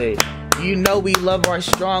gameplay. You know we love our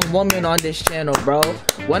strong woman on this channel, bro.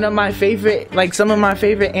 One of my favorite, like some of my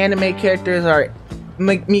favorite anime characters are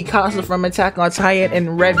Mikasa from Attack on Titan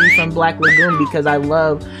and Revy from Black Lagoon, because I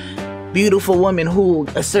love beautiful women who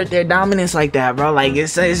assert their dominance like that, bro. Like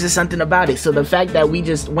it's just something about it. So the fact that we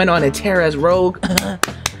just went on a tear as Rogue,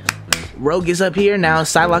 Rogue is up here now.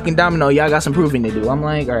 Psylocke and Domino, y'all got some proving to do. I'm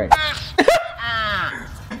like, all right.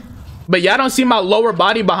 But y'all don't see my lower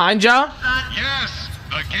body behind y'all? Yes.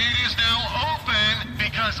 The gate is now open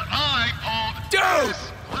because I pulled. Dude!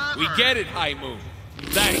 We get it, High Moon.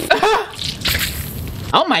 Thanks.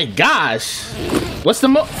 Oh my gosh. What's the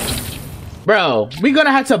Bro, we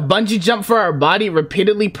gonna have to bungee jump for our body,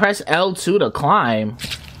 repeatedly press L2 to climb.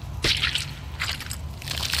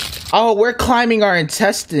 Oh, we're climbing our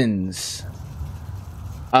intestines.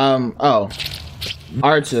 Oh.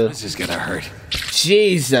 R2. This is gonna hurt.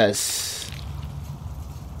 Jesus.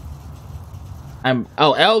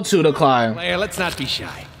 L2 to climb. Player, let's not be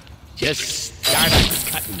shy. Just start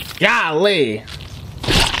cutting. Golly.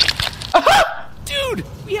 Dude,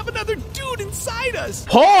 we have another dude inside us.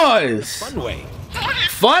 Pause. Fun way.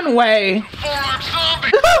 Fun way. Four-armed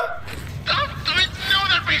zombie. I know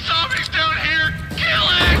there'd be zombies down here.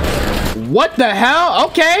 Kill it. What the hell?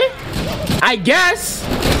 Okay. I guess.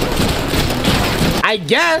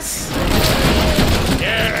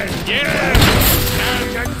 Yes, yes!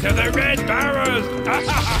 Now to the red barrels!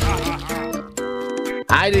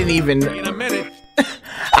 I didn't even... In a minute.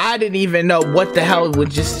 I didn't even know what the hell was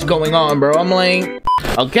just going on, bro. I'm like,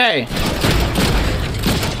 okay.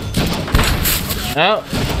 Yep.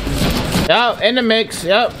 Yep, in the mix,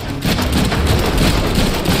 yep.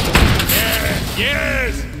 Yes,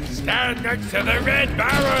 yes! Stand next to the red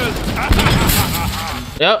barrels!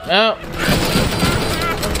 Yep, yep.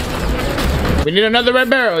 We need another red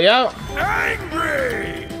barrel, yep.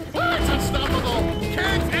 Angry! What?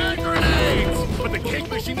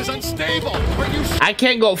 is unstable. Are you I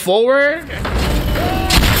can't go forward.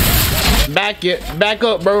 Back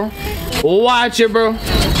up, bro. Watch it, bro.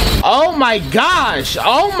 Oh my gosh.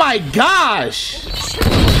 Oh my gosh.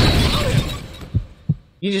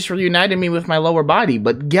 You just reunited me with my lower body,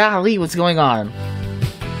 but golly, what's going on?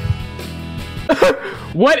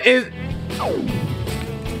 What is...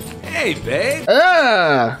 Hey, babe.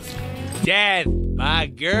 Dad, my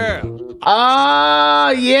girl.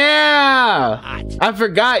 Oh, yeah. I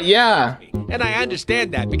forgot, yeah. And I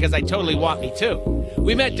understand that because I totally want me too.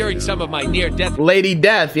 We met during some of my near-death... Lady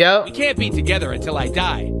Death, yep. We can't be together until I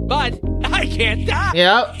die, but I can't die.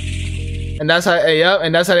 Yep. And that's how, yep.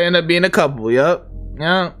 And that's how they end up being a couple, yep.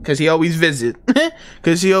 Yeah, because he always visit.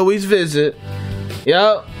 Because he always visit.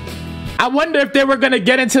 Yep. I wonder if they were going to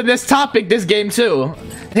get into this topic this game too.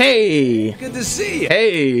 Hey. Good to see you.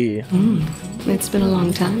 Hey. It's been a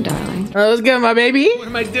long time, darling. What's good, my baby? What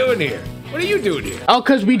am I doing here? What are you doing here? Oh,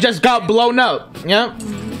 because we just got blown up. Yep.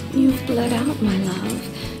 You've bled out, my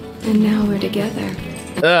love. And now we're together.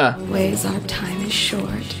 Always, our time is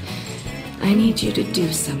short. I need you to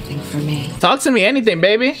do something for me. Talk to me, anything,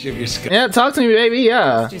 baby. Yeah, talk to me, baby,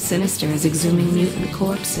 yeah. Mr. Sinister is exhuming mutant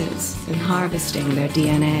corpses and harvesting their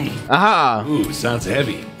DNA. Aha. Ooh, sounds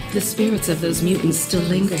heavy. The spirits of those mutants still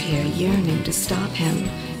linger here, yearning to stop him.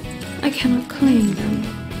 I cannot claim them.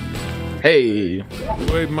 Hey.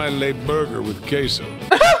 Who ate my late burger with queso?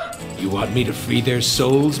 You want me to free their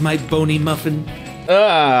souls, my bony muffin?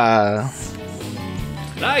 I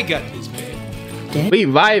got this, babe. We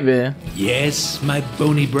vibing. Yes, my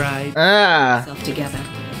bony bride. Self together.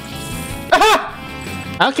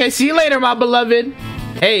 Okay, see you later, my beloved.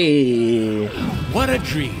 Hey. What a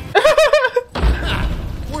dream.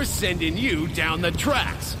 We're sending you down the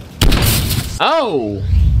tracks. Oh.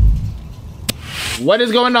 What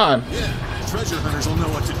is going on? Yeah, treasure hunters will know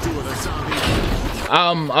what to do with a zombie.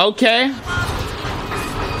 Okay.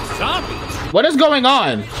 Zombies? What is going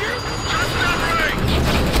on?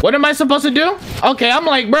 What am I supposed to do? Okay, I'm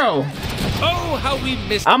like, bro. Oh, how we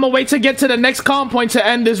missed. I'm gonna wait to get to the next calm point to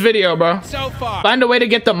end this video, bro. So far. Find a way to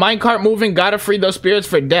get the minecart moving. Gotta free those spirits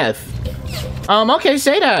for death. Okay,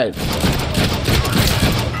 say that.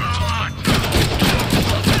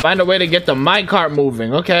 Find a way to get the minecart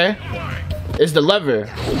moving. Okay. It's the lever.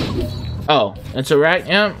 Oh, interact.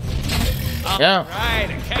 Yeah. Yeah. Right,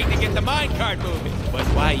 a keg to get the minecart moving. But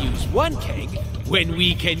why use one keg when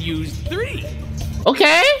we can use 3?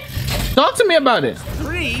 Okay. Talk to me about it.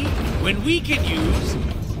 3 when we can use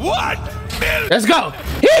 1 million. Let's go.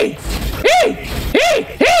 Hey.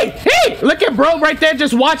 Look at bro right there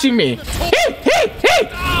just watching me. Hey.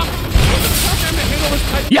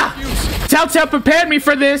 Yeah. Telltale prepared me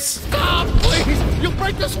for this. Stop, please! You'll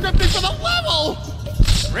break the scripting for the level!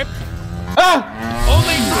 Script?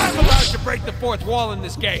 Only I'm allowed to break the 4th wall in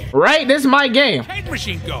this game. Right? This is my game. Keg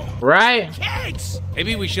machine go. Right? Kegs!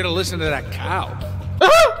 Maybe we should have listened to that cow.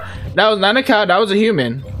 That was not a cow. That was a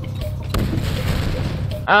human.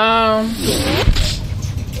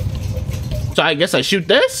 So I guess I shoot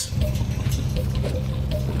this?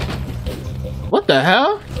 What the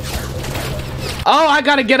hell? Oh, I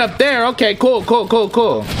gotta get up there. Okay, cool.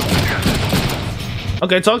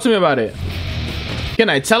 Okay, talk to me about it. Can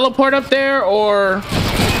I teleport up there or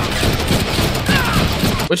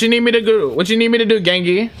what you need me to do? What you need me to do,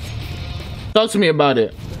 Gengi? Talk to me about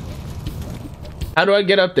it. How do I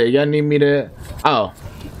get up there? Y'all need me to... Oh,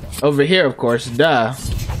 over here, of course. Duh.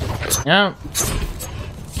 Yep.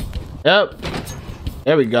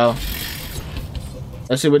 There we go.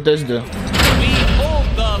 Let's see what this do. We pulled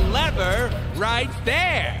the lever right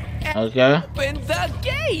there. Okay. Open the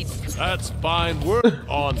gate. That's fine work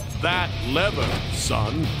on that lever,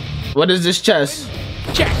 son. What is this chest?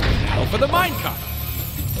 Check. Now for the minecart.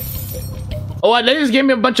 Oh, they just gave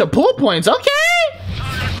me a bunch of pool points.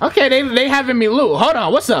 Okay, they having me loot. Hold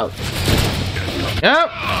on, what's up?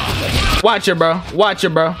 Yep. Watch it, bro.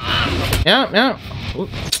 Yep.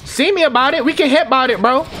 See me about it. We can hit about it,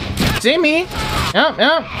 bro. See me. Yep.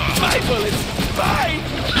 My bullets. Bye.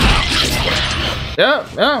 Yep.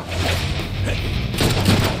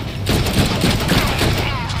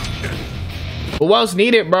 Who else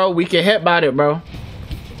need it, bro? We can hit about it, bro.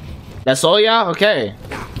 That's all y'all? Okay.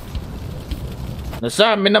 Yes,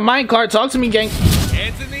 sir. I'm in the minecart. Talk to me, gang.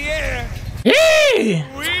 Hands in the air. Hey!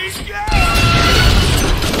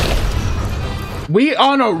 We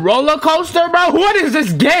on a roller coaster, bro? What is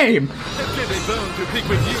this game?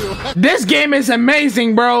 This game is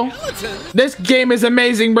amazing, bro. This game is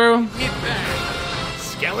amazing, bro.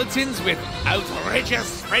 Skeletons with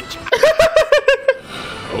outrageous French.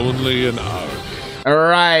 Only an hour. All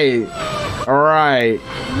right.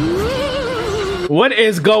 What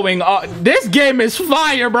is going on? This game is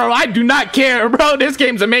fire, bro. I do not care, bro. This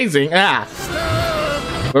game's amazing.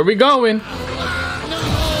 Where we going?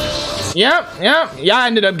 Yep. Y'all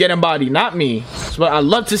ended up getting bodied, not me. So I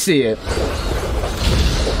love to see it.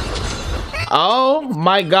 Oh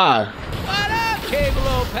my God. What up, Cable,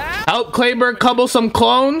 old pal? Help Kleber couple some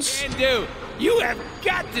clones. Can do. You have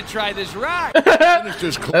got to try this rock.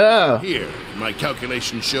 Sinister's clone here. My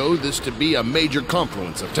calculations show this to be a major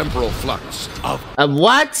confluence of temporal flux. Of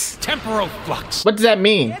what? Temporal flux. What does that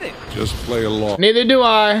mean? Get it? Just play along. Neither do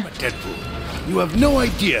I. But Deadpool, you have no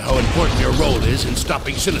idea how important your role is in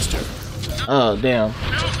stopping Sinister. Oh, damn.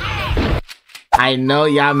 I know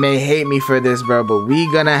y'all may hate me for this, bro, but we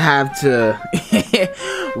gonna have to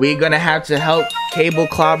help Cable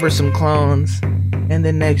clobber some clones in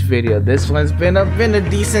the next video. This one's been a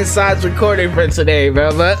decent sized recording for today,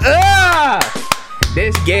 bro, but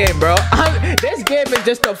this game, bro, this game is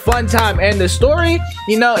just a fun time, and the story,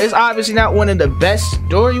 you know, is obviously not one of the best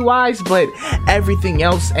story-wise, but everything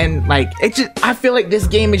else, and like, it just, I feel like this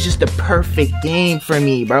game is just the perfect game for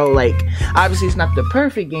me, bro. Like, obviously it's not the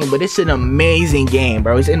perfect game, but it's an amazing game,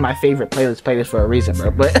 bro. It's in my favorite playlist for a reason,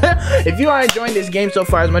 bro. But if you are enjoying this game so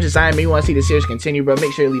far as much as I am, and you want to see the series continue, bro,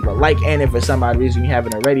 make sure you leave a like, and if for some odd reason you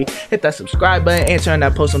haven't already, hit that subscribe button and turn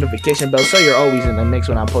that post notification bell so you're always in the mix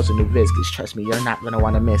when I post a new vids, because trust me, you're not gonna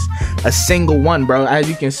want to miss a single one, bro. As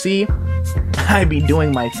you can see, I be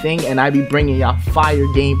doing my thing, and I be bringing y'all fire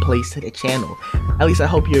gameplays to the channel. At least I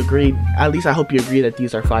hope you agree. At least I hope you agree that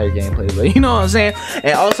these are fire gameplays, but you know what I'm saying.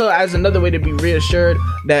 And also, as another way to be reassured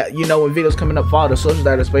that, you know, when videos coming up, follow the socials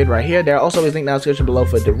that are displayed right here. There are also always linked down in the description below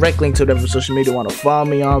for a direct link to whatever social media you want to follow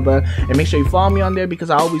me on, bro. And make sure you follow me on there,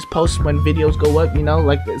 because I always post when videos go up, you know,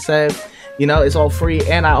 like I said. You know, it's all free,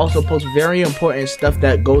 and I also post very important stuff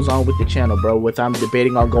that goes on with the channel, bro. With I'm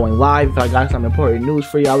debating on going live, if I got some important news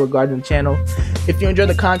for y'all regarding the channel. If you enjoy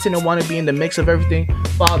the content and want to be in the mix of everything,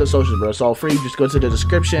 follow the socials, bro. It's all free. Just go to the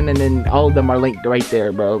description, and then all of them are linked right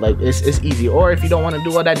there, bro. Like, it's easy. Or if you don't want to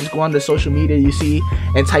do all that, just go on the social media you see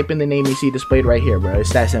and type in the name you see displayed right here, bro.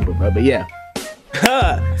 It's that simple, bro. But yeah.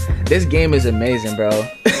 This game is amazing, bro.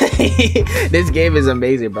 This game is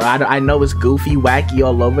amazing, bro. I know it's goofy, wacky,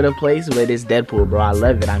 all over the place, but it's Deadpool, bro. I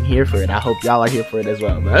love it. I'm here for it. I hope y'all are here for it as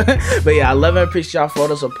well, bro. But yeah, I love and appreciate y'all for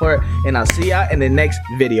the support, and I'll see y'all in the next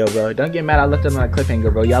video, bro. Don't get mad I left it on a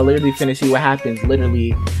cliffhanger, bro. Y'all literally finna see what happens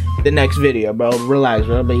literally the next video, bro. Relax,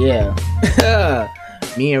 bro. But yeah,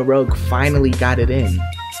 me and Rogue finally got it in,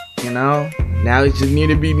 you know. Now it just need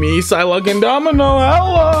to be me, Psylocke, and Domino.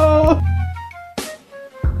 Hello.